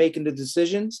he's not making the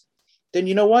decisions, then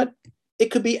you know what?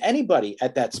 It could be anybody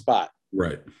at that spot.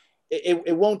 Right.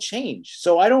 It won't change.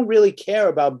 So I don't really care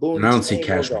about Boone. And I don't see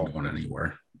Cashman going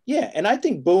anywhere. Yeah, and I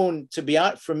think Boone, to be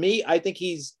honest, for me, I think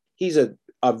he's a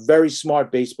very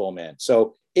smart baseball man.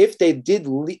 So if they did,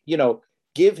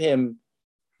 give him,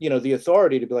 the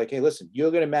authority to be like, hey, listen, you're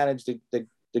going to manage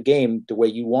the the game the way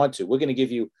you want to. We're going to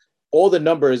give you all the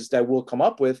numbers that we'll come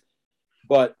up with,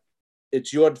 but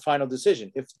it's your final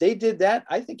decision. If they did that,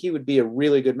 I think he would be a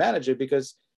really good manager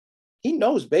because he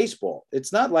knows baseball.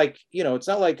 It's not like, it's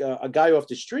not like a guy off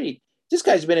the street. This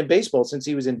guy's been in baseball since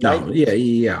he was in diapers. No,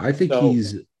 yeah. I think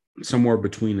he's somewhere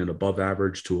between an above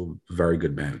average to a very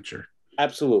good manager.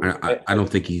 Absolutely. I don't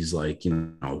think he's like,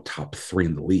 top 3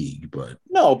 in the league, but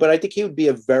no, but I think he would be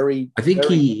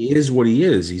he is what he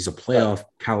is. He's a playoff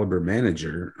caliber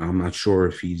manager. I'm not sure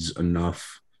if he's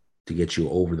enough to get you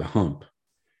over the hump.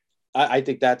 I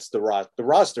think that's the roster. The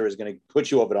roster is going to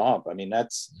put you over the hump. I mean,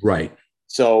 that's right.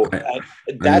 So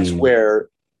where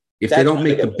if they don't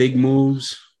make the big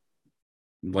moves,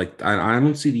 like I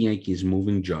don't see the Yankees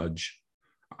moving Judge.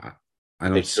 I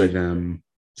don't see them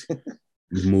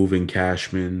moving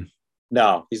Cashman.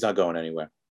 No, he's not going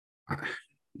anywhere. I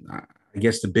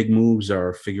guess the big moves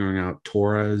are figuring out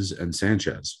Torres and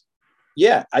Sanchez.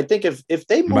 Yeah, I think if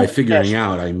they move by figuring Cashman,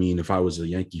 out, I mean if I was a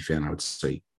Yankee fan, I would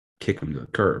say kick him to the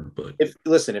curb. But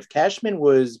if Cashman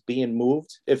was being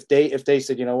moved, if they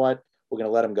said, you know what, we're going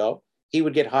to let him go, he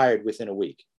would get hired within a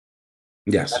week.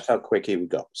 Yes, that's how quick he would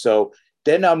go. So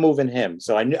they're not moving him.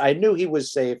 So I knew he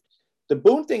was safe. The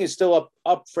Boone thing is still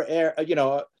up for air,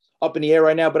 up in the air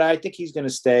right now, but I think he's going to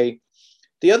stay.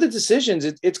 The other decisions,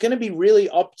 it's going to be really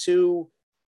up to,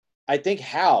 I think,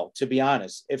 Hal, to be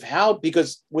honest. If Hal,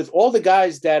 because with all the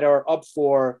guys that are up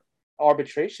for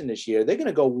arbitration this year, they're going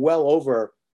to go well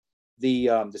over the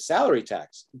salary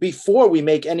tax before we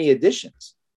make any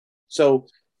additions. So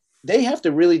they have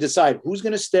to really decide who's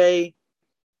going to stay,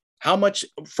 how much,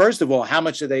 first of all, how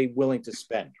much are they willing to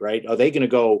spend, right? Are they going to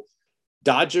go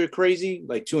Dodger crazy,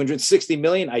 like $260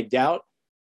 million? I doubt.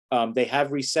 They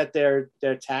have reset their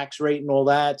tax rate and all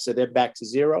that, so they're back to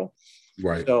zero.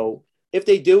 Right. So if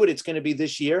they do it, it's going to be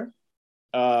this year.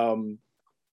 Are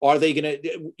they going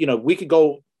to, we could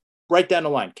go right down the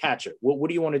line. Catcher. What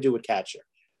do you want to do with catcher?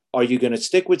 Are you going to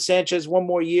stick with Sanchez one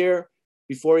more year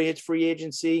before he hits free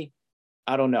agency?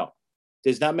 I don't know.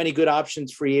 There's not many good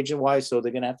options free agent-wise, so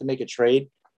they're going to have to make a trade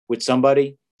with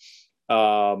somebody.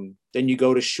 Then you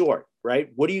go to short, right?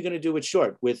 What are you going to do with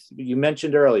short? You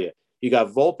mentioned earlier, you got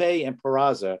Volpe and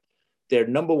Peraza. They're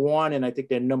number 1, and I think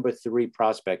they're number 3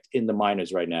 prospect in the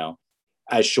minors right now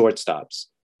as shortstops.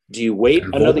 Do you wait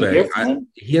another year for him?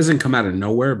 He hasn't come out of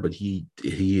nowhere, but he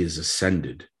is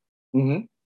ascended. Mm-hmm.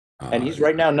 And he's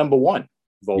right now number 1,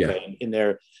 Volpe, in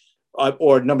their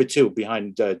or number 2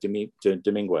 behind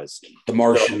Dominguez. The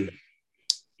Martian.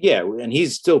 So, yeah, and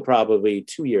he's still probably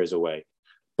 2 years away.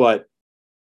 But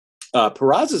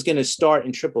Peraza is going to start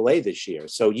in AAA this year,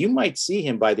 so you might see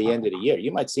him by the end of the year.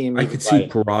 You might see him. I could see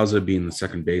Peraza being the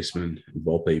second baseman, and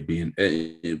Volpe being,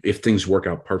 if things work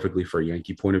out perfectly for a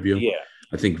Yankee point of view. Yeah,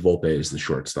 I think Volpe is the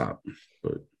shortstop.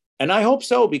 And I hope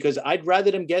so, because I'd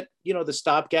rather them get the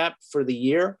stopgap for the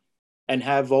year and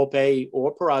have Volpe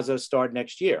or Peraza start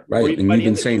next year. Right, and you've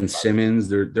been saying Simmons.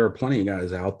 There are plenty of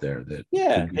guys out there that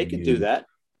they could do that.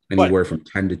 Anywhere from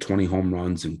 10 to 20 home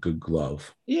runs and good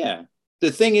glove. Yeah.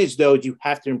 The thing is, though, you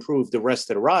have to improve the rest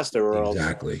of the roster, or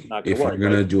exactly. Else it's not if work, you're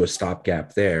going to do a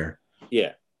stopgap there,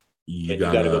 you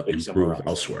got to go improve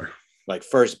elsewhere. Like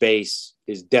first base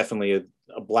is definitely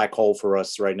a black hole for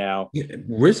us right now. Yeah,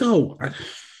 Rizzo,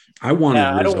 I wanted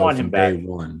Rizzo I don't want him from day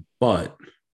one, but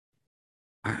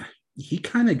he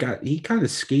kind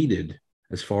of skated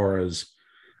as far as,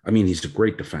 I mean, he's a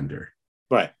great defender,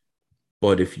 right?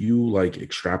 But if you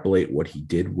extrapolate what he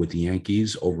did with the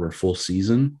Yankees over a full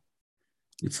season,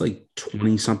 it's like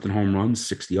 20 something home runs,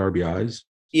 60 RBIs.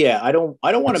 Yeah, I don't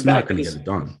want him back. Not going to get it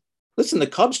done. Listen, the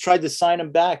Cubs tried to sign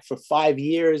him back for 5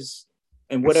 years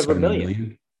and whatever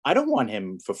million. I don't want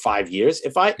him for 5 years.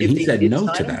 If he said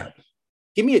no to that,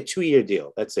 give me a 2-year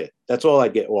deal. That's it. That's all I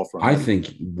get off from him. I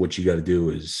think what you got to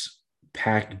do is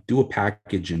do a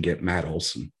package and get Matt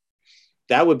Olson.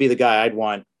 That would be the guy I'd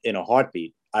want in a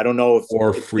heartbeat. I don't know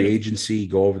if free agency,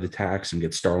 go over the tax and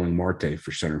get Starling Marte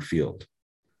for center field.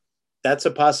 That's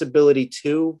a possibility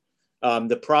too.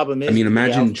 The problem is, I mean,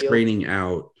 imagine trading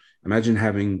out. Imagine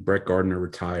having Brett Gardner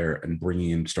retire and bringing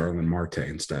in Starling Marte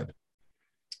instead.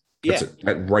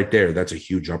 Right there, that's a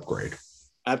huge upgrade.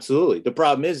 Absolutely. The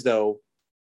problem is, though,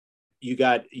 you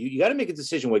got to make a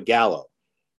decision with Gallo.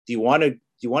 Do you want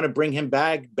to bring him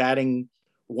back batting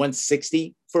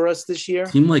 160 for us this year? A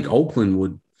team like Oakland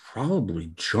would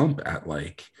probably jump at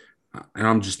and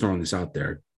I'm just throwing this out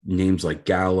there, names like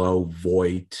Gallo,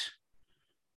 Voit.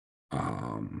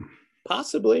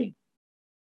 Possibly.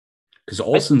 Because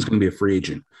Olson's going to be a free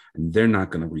agent, and they're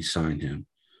not going to re-sign him.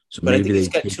 So but maybe he's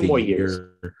got 2 more years,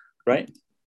 right?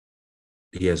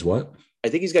 He has what? I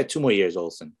think he's got 2 more years,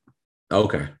 Olson.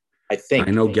 Okay. I think.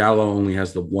 I know Gallo only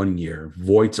has the 1 year.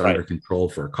 Voigt's Right. under control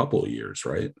for a couple of years,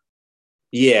 right?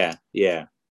 Yeah, yeah.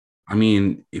 I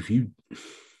mean,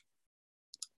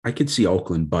 I could see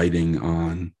Oakland biting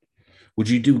on. Would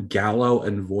you do Gallo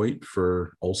and Voigt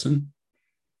for Olsen?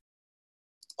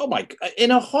 Oh my,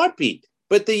 in a heartbeat.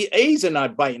 But the A's are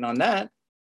not biting on that.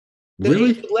 The A's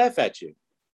Really? would laugh at you.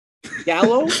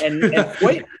 Gallo and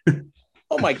Voigt.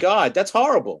 Oh my God, that's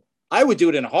horrible. I would do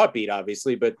it in a heartbeat,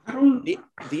 obviously, but I don't.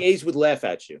 the A's would laugh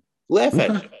at you. Laugh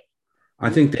at Okay. you. I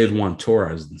think they'd want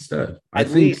Torres instead. At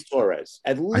least Torres.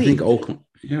 At I think least Oakland.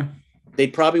 Yeah.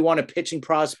 they'd probably want a pitching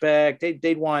prospect.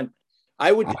 They'd want.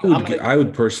 I would. I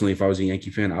would personally, if I was a Yankee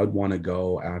fan, I would want to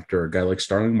go after a guy like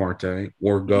Starling Marte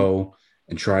or go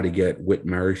and try to get Whit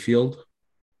Merrifield.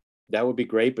 That would be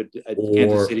great, but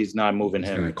Kansas Or City's not moving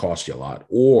it's him. going to cost you a lot.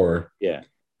 Or Yeah,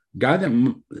 guy that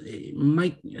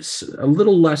might a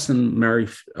little less than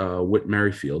Whit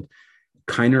Merrifield,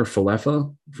 Kiner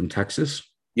Falefa from Texas.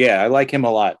 yeah, I like him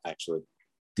a lot, actually.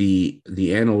 The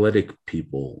analytic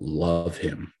people love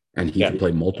him, and he can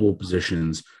play multiple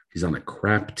positions. He's on a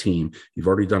crap team. You've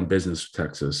already done business with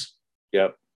Texas.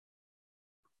 Yep.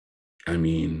 I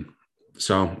mean,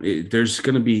 so there's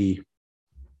going to be.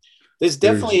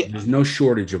 There's no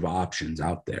shortage of options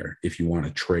out there if you want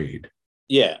to trade.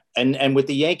 Yeah, and with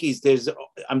the Yankees,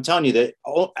 I'm telling you that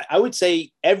I would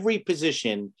say every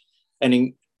position,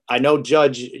 and I know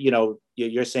Judge,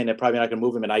 you're saying they're probably not going to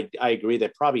move him, and I agree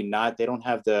they're probably not. They don't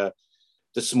have the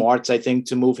smarts, I think,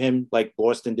 to move him like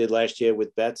Boston did last year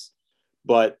with Betts.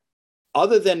 But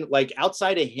other than like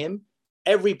outside of him,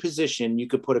 every position you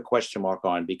could put a question mark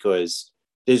on because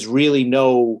there's really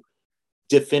no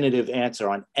definitive answer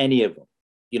on any of them.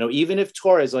 Even if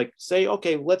Torres, like say,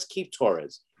 okay, let's keep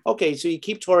Torres. Okay, so you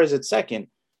keep Torres at second.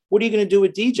 What are you going to do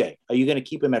with DJ? Are you going to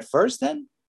keep him at first then?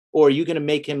 Or are you going to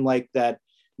make him like that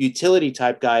utility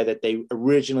type guy that they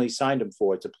originally signed him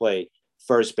for to play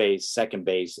first base, second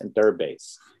base, and third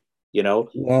base?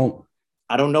 Well,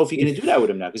 I don't know if you're going to do that with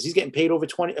him now because he's getting paid over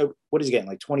 20. What is he getting?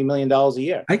 Like $20 million a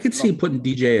year. I could see putting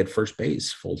DJ at first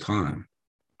base full time.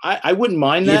 I wouldn't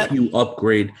mind that. If you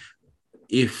upgrade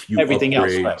everything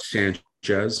else, right.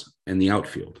 Sanchez and the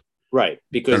outfield. Right.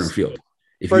 Because field.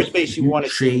 First base, you want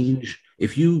to change.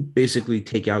 If you basically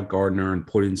take out Gardner and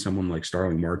put in someone like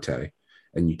Starling Marte,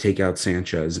 and you take out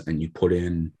Sanchez and you put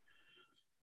in,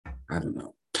 I don't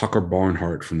know, Tucker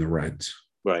Barnhart from the Reds,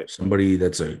 right? Somebody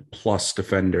that's a plus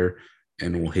defender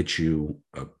and will hit you.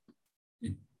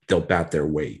 They'll bat their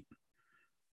weight.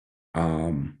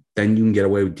 Then you can get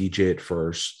away with DJ at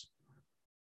first,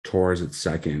 Torres at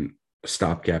second,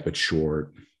 stopgap at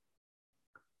short.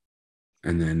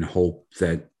 And then hope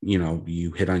that,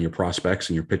 you hit on your prospects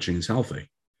and your pitching is healthy.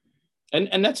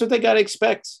 And that's what they got to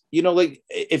expect. Like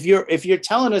if you're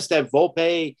telling us that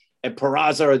Volpe and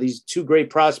Peraza are these two great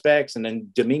prospects and then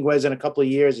Dominguez in a couple of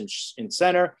years in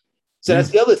center. So that's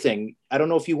the other thing. I don't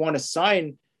know if you want to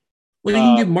sign. Well, you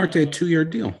can give Marte a 2-year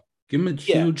deal. Give him a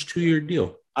huge 2-year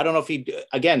deal. I don't know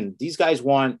if these guys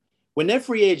when they're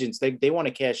free agents, they want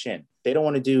to cash in. They don't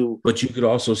want to do. But you could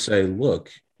also say,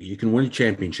 look, you can win a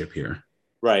championship here.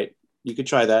 Right. You could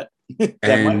try that.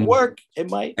 That might work. It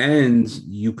might. And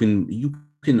you can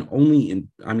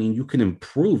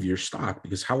improve your stock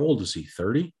because how old is he?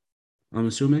 30, I'm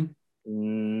assuming?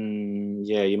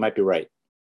 Yeah, you might be right.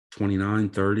 29,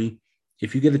 30.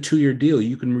 If you get a 2-year deal,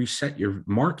 you can reset your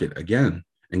market again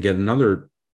and get another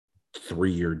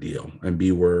 3-year deal and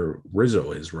be where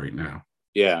Rizzo is right now.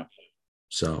 Yeah.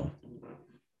 So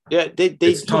yeah,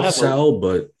 it's tough sell,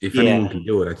 but if anyone can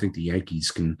do it, I think the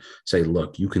Yankees can say,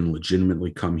 look, you can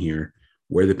legitimately come here,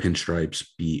 wear the pinstripes,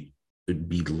 be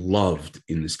loved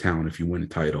in this town if you win a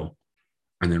title,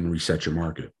 and then reset your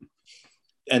market.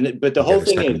 But the whole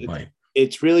thing is,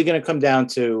 it's really going to come down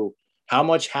to how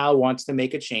much Hal wants to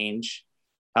make a change,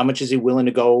 how much is he willing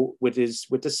to go with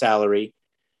the salary,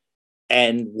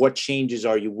 and what changes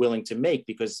are you willing to make?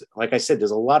 Because, like I said,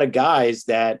 there's a lot of guys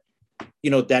that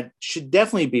that should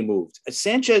definitely be moved.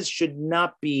 Sanchez should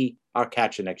not be our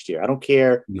catcher next year. I don't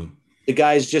care. No. The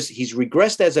guy's he's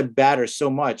regressed as a batter so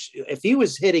much. If he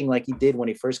was hitting like he did when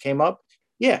he first came up,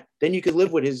 yeah, then you could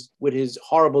live with his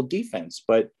horrible defense.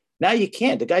 But now you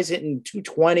can't. The guy's hitting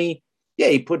 220. Yeah,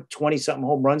 he put 20-something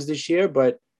home runs this year,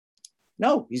 but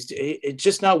no, it's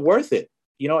just not worth it.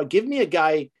 Give me a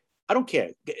guy. I don't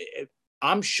care.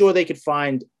 I'm sure they could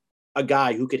find a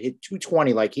guy who could hit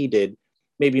 220 like he did.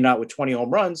 Maybe not with 20 home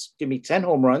runs. Give me 10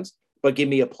 home runs, but give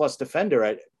me a plus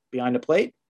defender behind the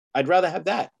plate. I'd rather have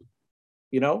that.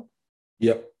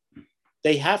 Yep.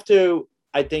 They have to,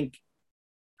 I think,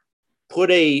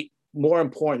 put a more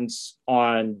importance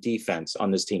on defense on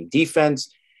this team.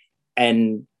 Defense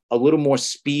and a little more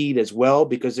speed as well,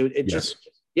 because it Yes. just,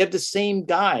 you have the same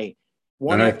guy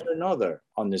one after another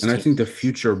on this and team. I think the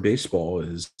future of baseball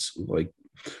is like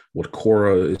what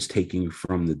Cora is taking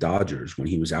from the Dodgers when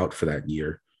he was out for that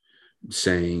year,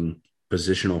 saying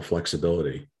positional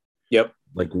flexibility. Yep.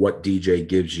 Like what DJ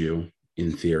gives you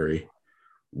in theory,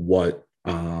 what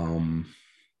trying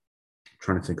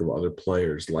to think of other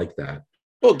players like that.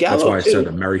 Well, Gallo, that's why I too. said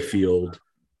a Merrifield,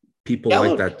 people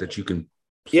Gallo, like that you can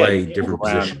play different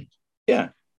positions. Yeah.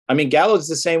 I mean, Gallo's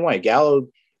the same way. Gallo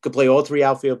could play all three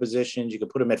outfield positions. You could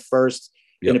put him at first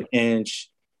in a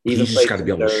pinch. He's just got to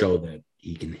be able to show that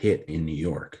he can hit in New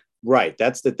York. Right.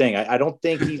 That's the thing. I don't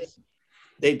think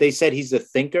they said he's a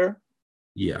thinker.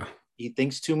 Yeah. He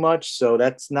thinks too much. So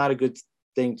that's not a good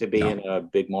thing to be in a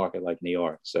big market like New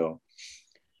York. So,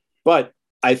 but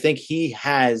I think he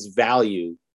has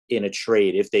value in a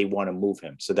trade if they want to move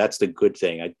him. So that's the good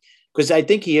thing. Because I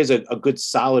think he is a good,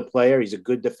 solid player. He's a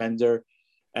good defender.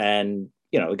 And,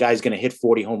 you know, the guy's going to hit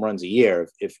 40 home runs a year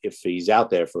if he's out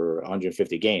there for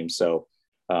 150 games. So,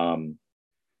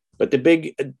 but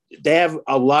they have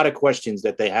a lot of questions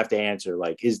that they have to answer.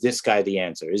 Like, is this guy the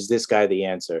answer? Is this guy the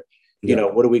answer? You know,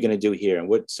 what are we going to do here?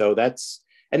 And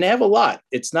and they have a lot.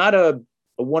 It's not a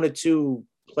 1 or 2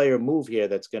 player move here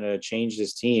that's going to change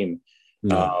this team.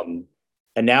 No.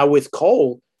 And now with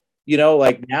Cole, you know,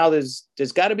 like now there's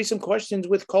got to be some questions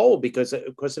with Cole because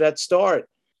of that start.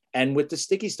 And with the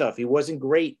sticky stuff, he wasn't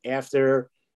great after,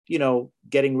 you know,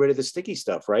 getting rid of the sticky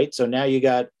stuff, right? So now you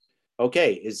got,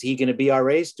 okay, is he going to be our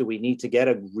ace? Do we need to get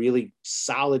a really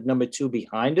solid number 2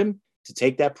 behind him to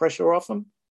take that pressure off him?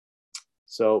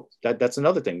 So that's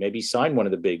another thing. Maybe sign one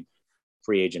of the big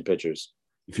free agent pitchers.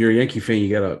 If you're a Yankee fan,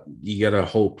 you gotta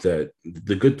hope that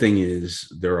the good thing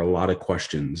is there are a lot of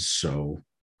questions, so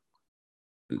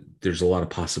there's a lot of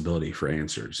possibility for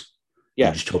answers. Yeah,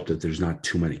 you just hope that there's not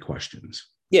too many questions.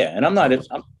 Yeah, and I'm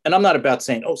not about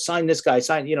saying, oh, sign this guy,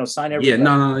 sign everybody. Yeah,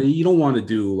 no, you don't want to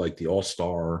do like the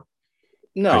all-star.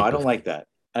 No, I don't like that.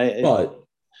 But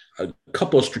a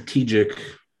couple of strategic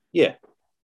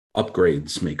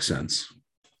upgrades make sense.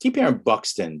 Keep hearing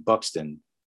Buxton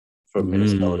from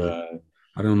Minnesota.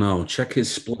 I don't know. Check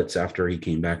his splits after he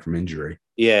came back from injury.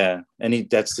 Yeah, and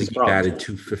that's his problem. He batted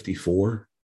 254,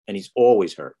 and he's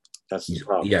always hurt. That's his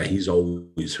problem. Yeah, he's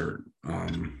always hurt.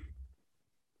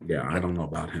 Yeah, I don't know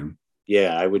about him.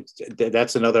 Yeah, I would.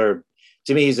 That's another.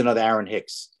 To me, he's another Aaron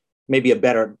Hicks. Maybe a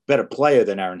better player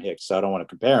than Aaron Hicks. So I don't want to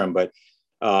compare him, but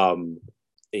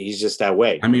he's just that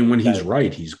way. I mean, when he's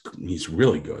right, he's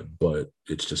really good. But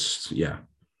it's just, yeah,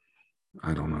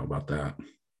 I don't know about that.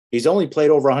 He's only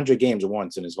played over 100 games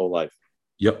once in his whole life.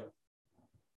 Yep.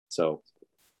 So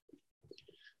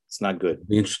it's not good. It'll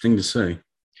be interesting to see.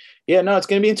 Yeah, no, it's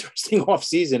going to be interesting off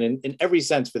season in every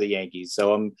sense for the Yankees.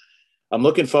 So I'm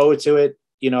looking forward to it.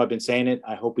 You know, I've been saying it.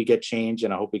 I hope we get change,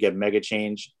 and I hope we get mega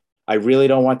change. I really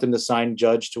don't want them to sign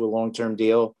Judge to a long-term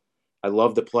deal. I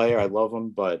love the player. I love him,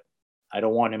 but I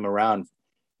don't want him around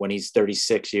when he's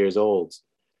 36 years old,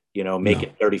 you know,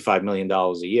 making $35 million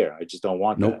a year. I just don't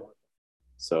want that.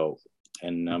 So,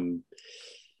 and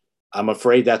I'm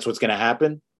afraid that's what's going to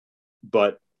happen,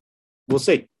 but we'll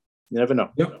see. You never know.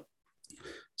 Yep.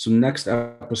 So next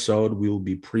episode, we will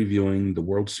be previewing the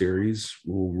World Series.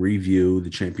 We'll review the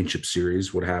championship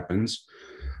series, what happens.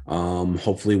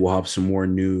 Hopefully we'll have some more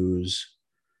news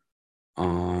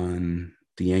on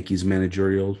the Yankees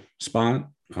managerial spot.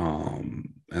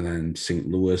 And then St.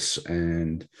 Louis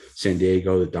and San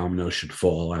Diego, the dominoes should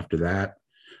fall after that.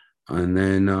 And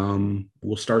then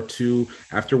we'll start to,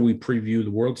 after we preview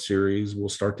the World Series, we'll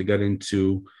start to get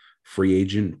into free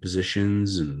agent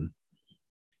positions and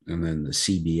then the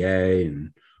CBA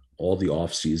and all the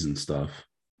off-season stuff.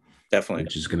 Definitely.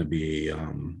 Which is going to be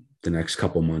the next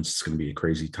couple months. It's going to be a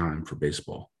crazy time for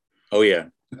baseball. Oh, yeah.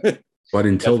 But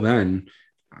until then,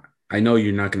 I know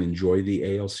you're not going to enjoy the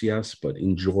ALCS, but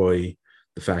enjoy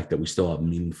the fact that we still have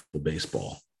meaningful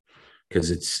baseball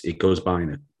because it goes by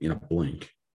in a blink.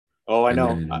 Oh, I know.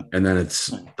 And then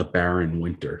it's the barren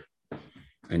winter,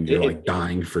 and you're like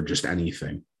dying for just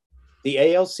anything. The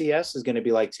ALCS is going to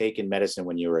be like taking medicine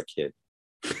when you were a kid.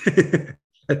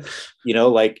 You know,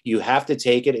 like you have to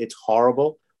take it. It's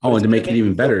horrible. Oh, and to make it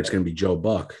even better, it's going to be Joe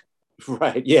Buck.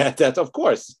 Right. Yeah, that's of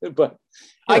course. But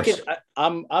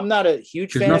I'm not a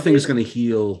huge fan. Nothing is going to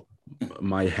heal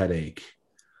my headache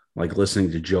like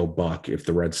listening to Joe Buck if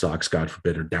the Red Sox, God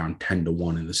forbid, are down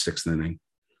 10-1 in the 6th inning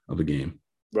of a game.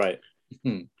 Right.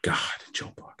 God,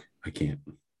 Joe Buck. I can't.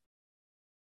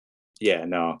 Yeah,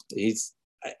 no.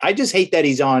 I just hate that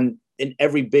he's on in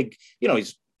every big,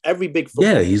 he's every big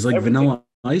football. Yeah, he's like vanilla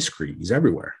ice cream. He's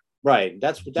everywhere. Right.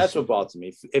 That's what bothers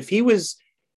me. If he was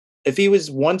if he was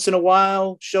once in a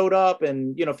while showed up,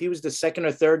 and if he was the second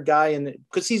or third guy, and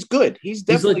because he's good, he's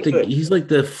definitely good. He's like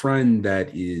the friend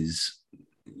that is,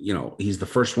 he's the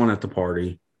first one at the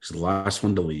party, he's the last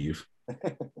one to leave,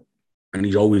 and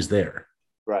he's always there.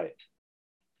 Right.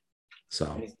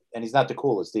 So, and he's not the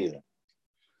coolest either.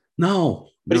 No,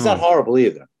 but he's not horrible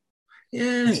either.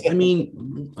 Yeah, I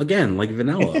mean, again, like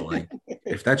vanilla, like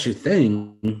if that's your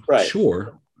thing, right.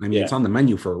 Sure. I mean, It's on the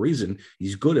menu for a reason.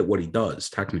 He's good at what he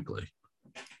does, technically.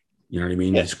 You know what I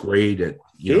mean? He's great at,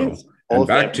 and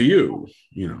back to you,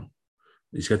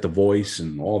 he's got the voice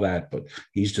and all that, but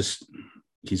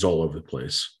he's all over the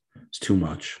place. It's too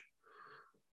much.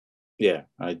 Yeah,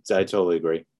 I totally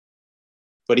agree.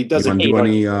 But he doesn't do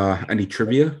any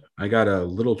trivia. I got a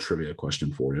little trivia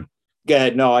question for you. Go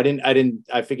ahead. No, I didn't.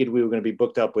 I figured we were going to be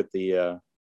booked up with the.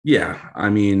 Yeah, I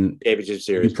mean, championship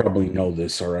series. You probably know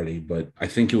this already, but I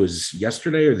think it was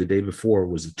yesterday or the day before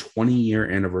was the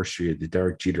 20-year anniversary of the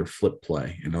Derek Jeter flip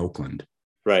play in Oakland.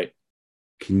 Right.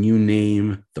 Can you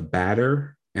name the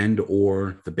batter and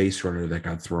or the base runner that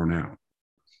got thrown out?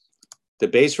 The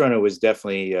base runner was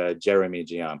definitely Jeremy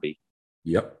Giambi.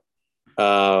 Yep.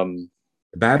 The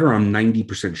batter, I'm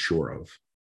 90% sure of.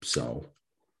 So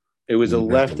it was a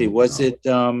lefty.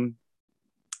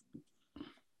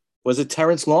 Was it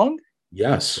Terrence Long?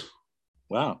 Yes.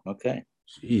 Wow. Okay.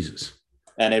 Jesus.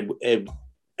 And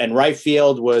and right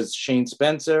field was Shane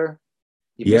Spencer.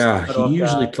 He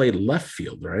usually played left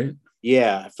field, right?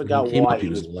 Yeah, I forgot why he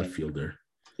was a left fielder.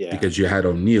 Yeah, because you had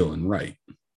O'Neill in right.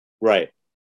 Right.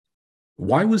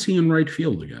 Why was he in right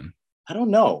field again? I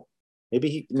don't know.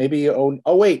 Wait.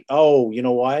 Oh, you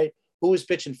know why? Who was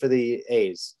pitching for the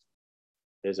A's?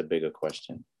 There's a bigger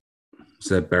question. Is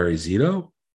that Barry Zito?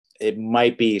 It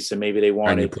might be. So maybe they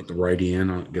wanted to put the righty in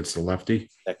against the lefty.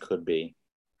 That could be.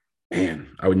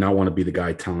 Man, I would not want to be the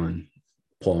guy telling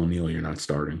Paul O'Neill you're not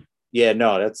starting. Yeah,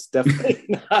 no, that's definitely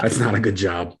not. That's not a good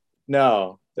job.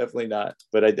 No, definitely not.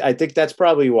 But I think that's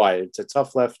probably why. It's a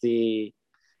tough lefty.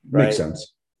 Right? Makes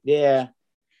sense. Yeah,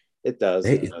 it does.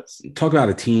 Hey, talk about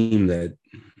a team that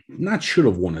not should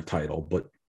have won a title, but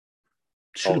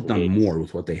should have done more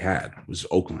with what they had. It was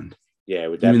Oakland. Yeah,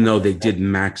 even though they did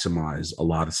maximize a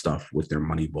lot of stuff with their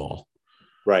money ball.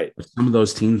 Right. But some of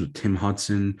those teams with Tim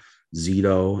Hudson,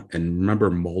 Zito, and remember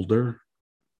Mulder?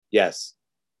 Yes.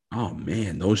 Oh,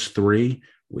 man, those three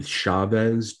with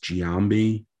Chavez,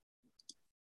 Giambi.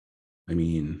 I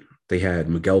mean, they had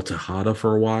Miguel Tejada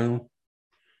for a while.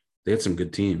 They had some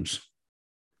good teams.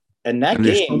 And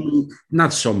game,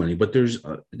 not so many, but there's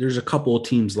a couple of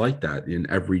teams like that in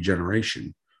every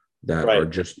generation that are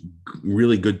just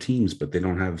really good teams, but they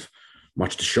don't have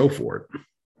much to show for it.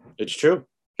 It's true.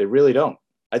 They really don't.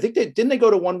 I think didn't they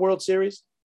go to one World Series?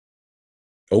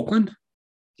 Oakland?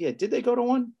 Yeah. Did they go to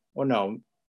one or no?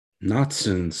 Not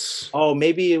since. Oh,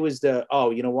 maybe it was you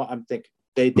know what? I'm thinking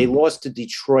they lost to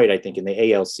Detroit, I think, in the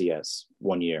ALCS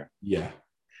one year. Yeah.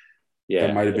 Yeah.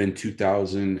 That might have been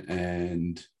 2000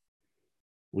 and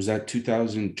was that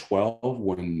 2012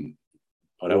 when?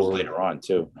 Oh, that was later on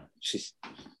too.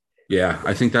 Yeah,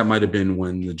 I think that might have been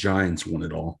when the Giants won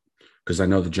it all, because I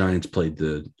know the Giants played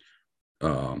the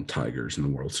Tigers in the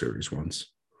World Series once.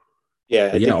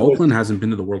 Yeah, Oakland hasn't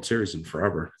been to the World Series in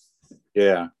forever.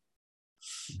 Yeah,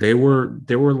 they were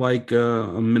like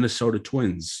a Minnesota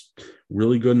Twins,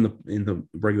 really good in the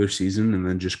regular season, and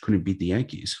then just couldn't beat the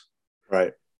Yankees.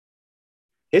 Right.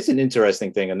 Here's an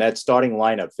interesting thing, and that starting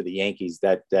lineup for the Yankees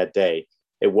that day,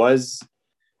 it was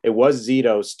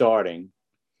Zito starting,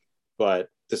 but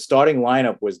the starting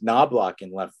lineup was Knobloch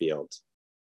in left field.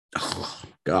 Oh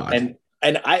God!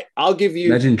 And I'll give you.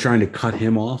 Imagine trying to cut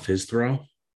him off his throw.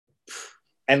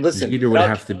 And listen, Jeter would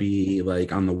have to be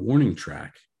like on the warning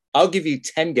track. I'll give you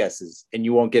 10 guesses, and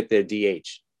you won't get their DH.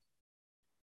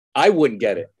 I wouldn't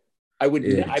get it. I would.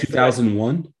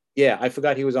 2001. Yeah, I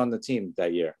forgot he was on the team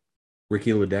that year.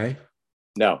 Ricky Leday?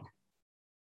 No.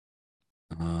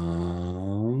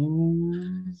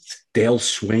 Dale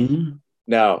Swain?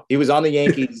 No, he was on the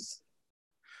Yankees.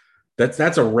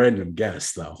 That's a random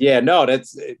guess, though. Yeah, no,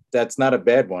 that's not a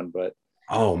bad one, but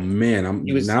oh man, I'm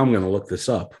going to look this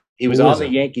up. He was on the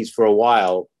Yankees for a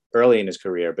while early in his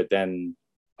career, but then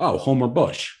Homer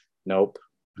Bush. Nope.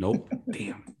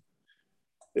 Damn.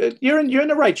 You're in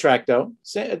the right track though.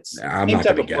 I'm not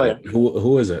going to get it.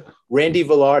 Who is it? Randy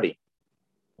Velarde.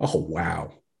 Oh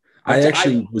wow. I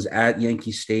actually was at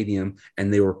Yankee Stadium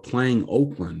and they were playing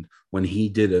Oakland when he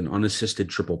did an unassisted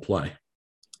triple play.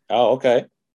 Oh, okay.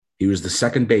 He was the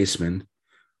second baseman,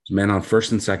 man on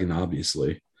first and second,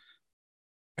 obviously.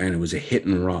 And it was a hit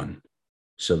and run.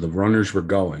 So the runners were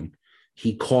going.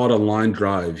 He caught a line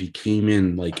drive. He came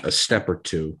in like a step or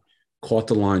two caught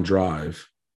the line drive,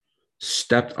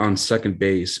 stepped on second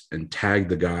base, and tagged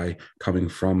the guy coming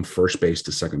from first base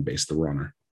to second base, the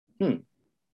runner.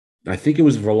 I think it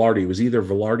was Velarde. It was either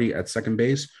Velarde at second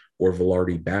base or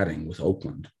Velarde batting with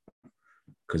Oakland,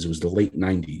 because it was the late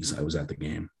 90s. I was at the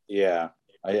game. Yeah.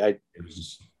 It was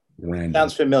just random.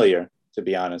 Sounds familiar, to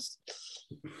be honest.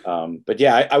 But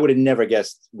yeah, I would have never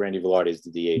guessed Randy Velarde is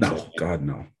the DH. No, God,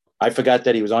 no. I forgot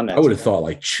that he was on that. I would have thought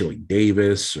like Chili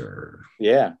Davis or.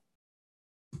 Yeah.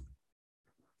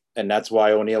 And that's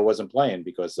why O'Neill wasn't playing,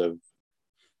 because of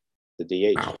the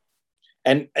DH. Wow.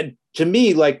 And to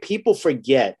me, like, people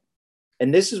forget,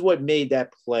 and this is what made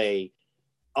that play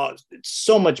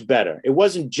so much better. It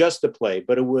wasn't just the play,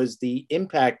 but it was the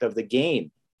impact of the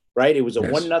game, right? It was a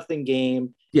 1-0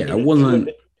 game. Yeah, it wasn't.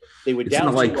 They were it's down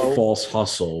not like 2-0. False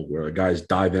hustle where a guy's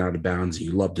diving out of bounds.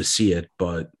 You love to see it,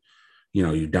 but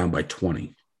you're down by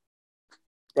 20.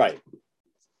 Right.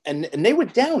 And they were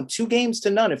down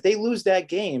 2-0. If they lose that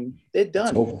game, they're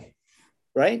done.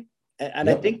 Right. And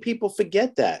I think people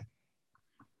forget that.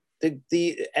 And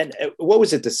what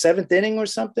was it, the 7th inning or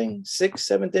something? 6th,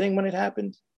 7th inning when it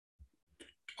happened?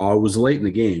 Oh, it was late in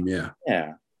the game, yeah.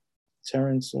 Yeah.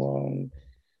 Terrence Long,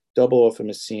 double off of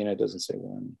Messina, doesn't say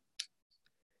one.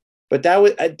 But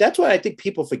that's what I think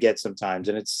people forget sometimes.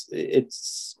 And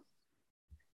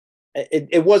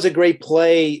it was a great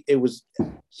play. It was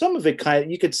some of it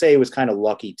you could say it was kind of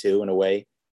lucky too, in a way,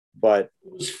 but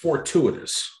it was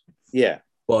fortuitous. Yeah.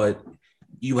 But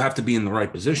you have to be in the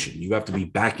right position. You have to be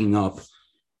backing up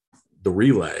the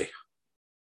relay.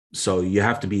 So you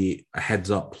have to be a heads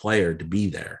up player to be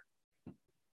there.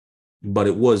 But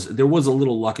there was a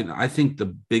little luck. And I think the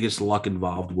biggest luck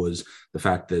involved was the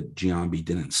fact that Giambi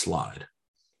didn't slide.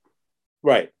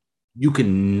 Right. You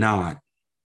cannot.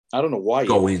 I don't know why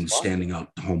go in standing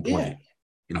up home plate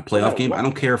in a playoff game. I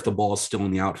don't care if the ball is still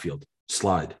in the outfield.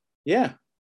 Slide. Yeah.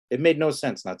 It made no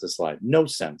sense not to slide. No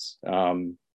sense.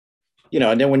 And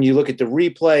then when you look at the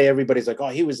replay, everybody's like, "Oh,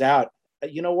 he was out."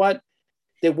 You know what?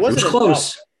 There wasn't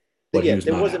close. Enough.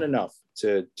 There wasn't enough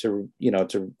to.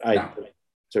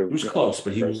 It was close,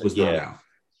 but he was not out.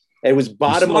 It was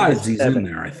bottom of the 7th. He's in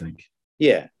there, I think.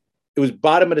 Yeah, it was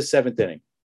bottom of the 7th inning.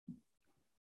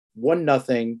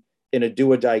 1-0 in a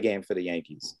do or die game for the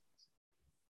Yankees.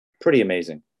 Pretty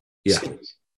amazing. Yeah.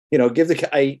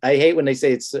 I hate when they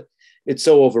say it's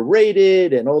so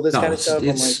overrated and all this kind of stuff.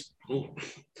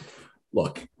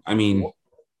 Look, I mean,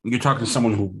 you're talking to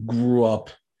someone who grew up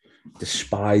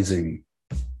despising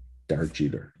Derek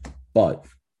Jeter, but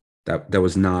that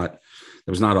was not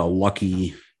a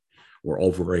lucky or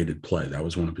overrated play. That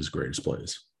was one of his greatest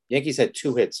plays. Yankees had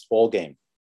 2 hits all game.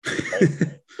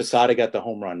 Right? Posada got the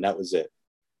home run. That was it.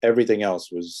 Everything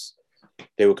else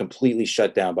they were completely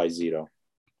shut down by Zito.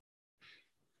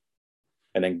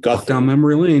 And then Guthrie. Down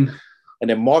memory lane. And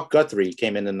then Mark Guthrie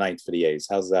came in the 9th for the A's.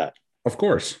 How's that? Of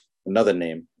course. Another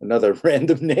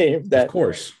random name. Of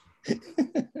course.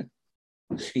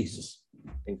 Jesus.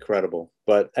 Incredible.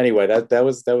 But anyway, that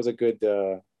was a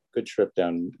good trip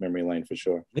down memory lane for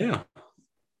sure. Yeah.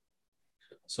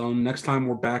 So next time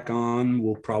we're back on,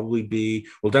 we'll definitely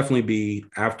be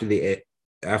after the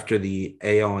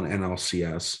AL and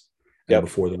NLCS and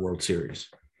before the World Series.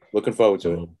 Looking forward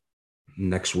to it.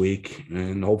 Next week,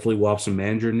 and hopefully we'll have some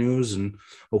manager news, and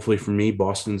hopefully for me,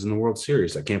 Boston's in the World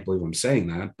Series. I can't believe I'm saying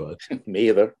that, but me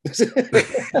either.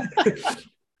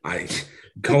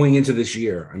 Going into this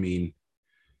year, I mean,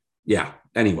 yeah.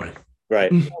 Anyway,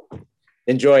 right.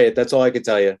 Enjoy it. That's all I can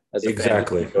tell you.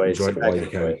 Exactly. Enjoy it while you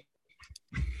can.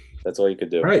 That's all you could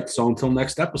do. All right. So until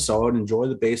next episode, enjoy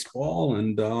the baseball,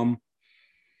 and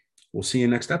we'll see you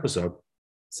next episode.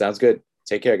 Sounds good.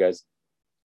 Take care, guys.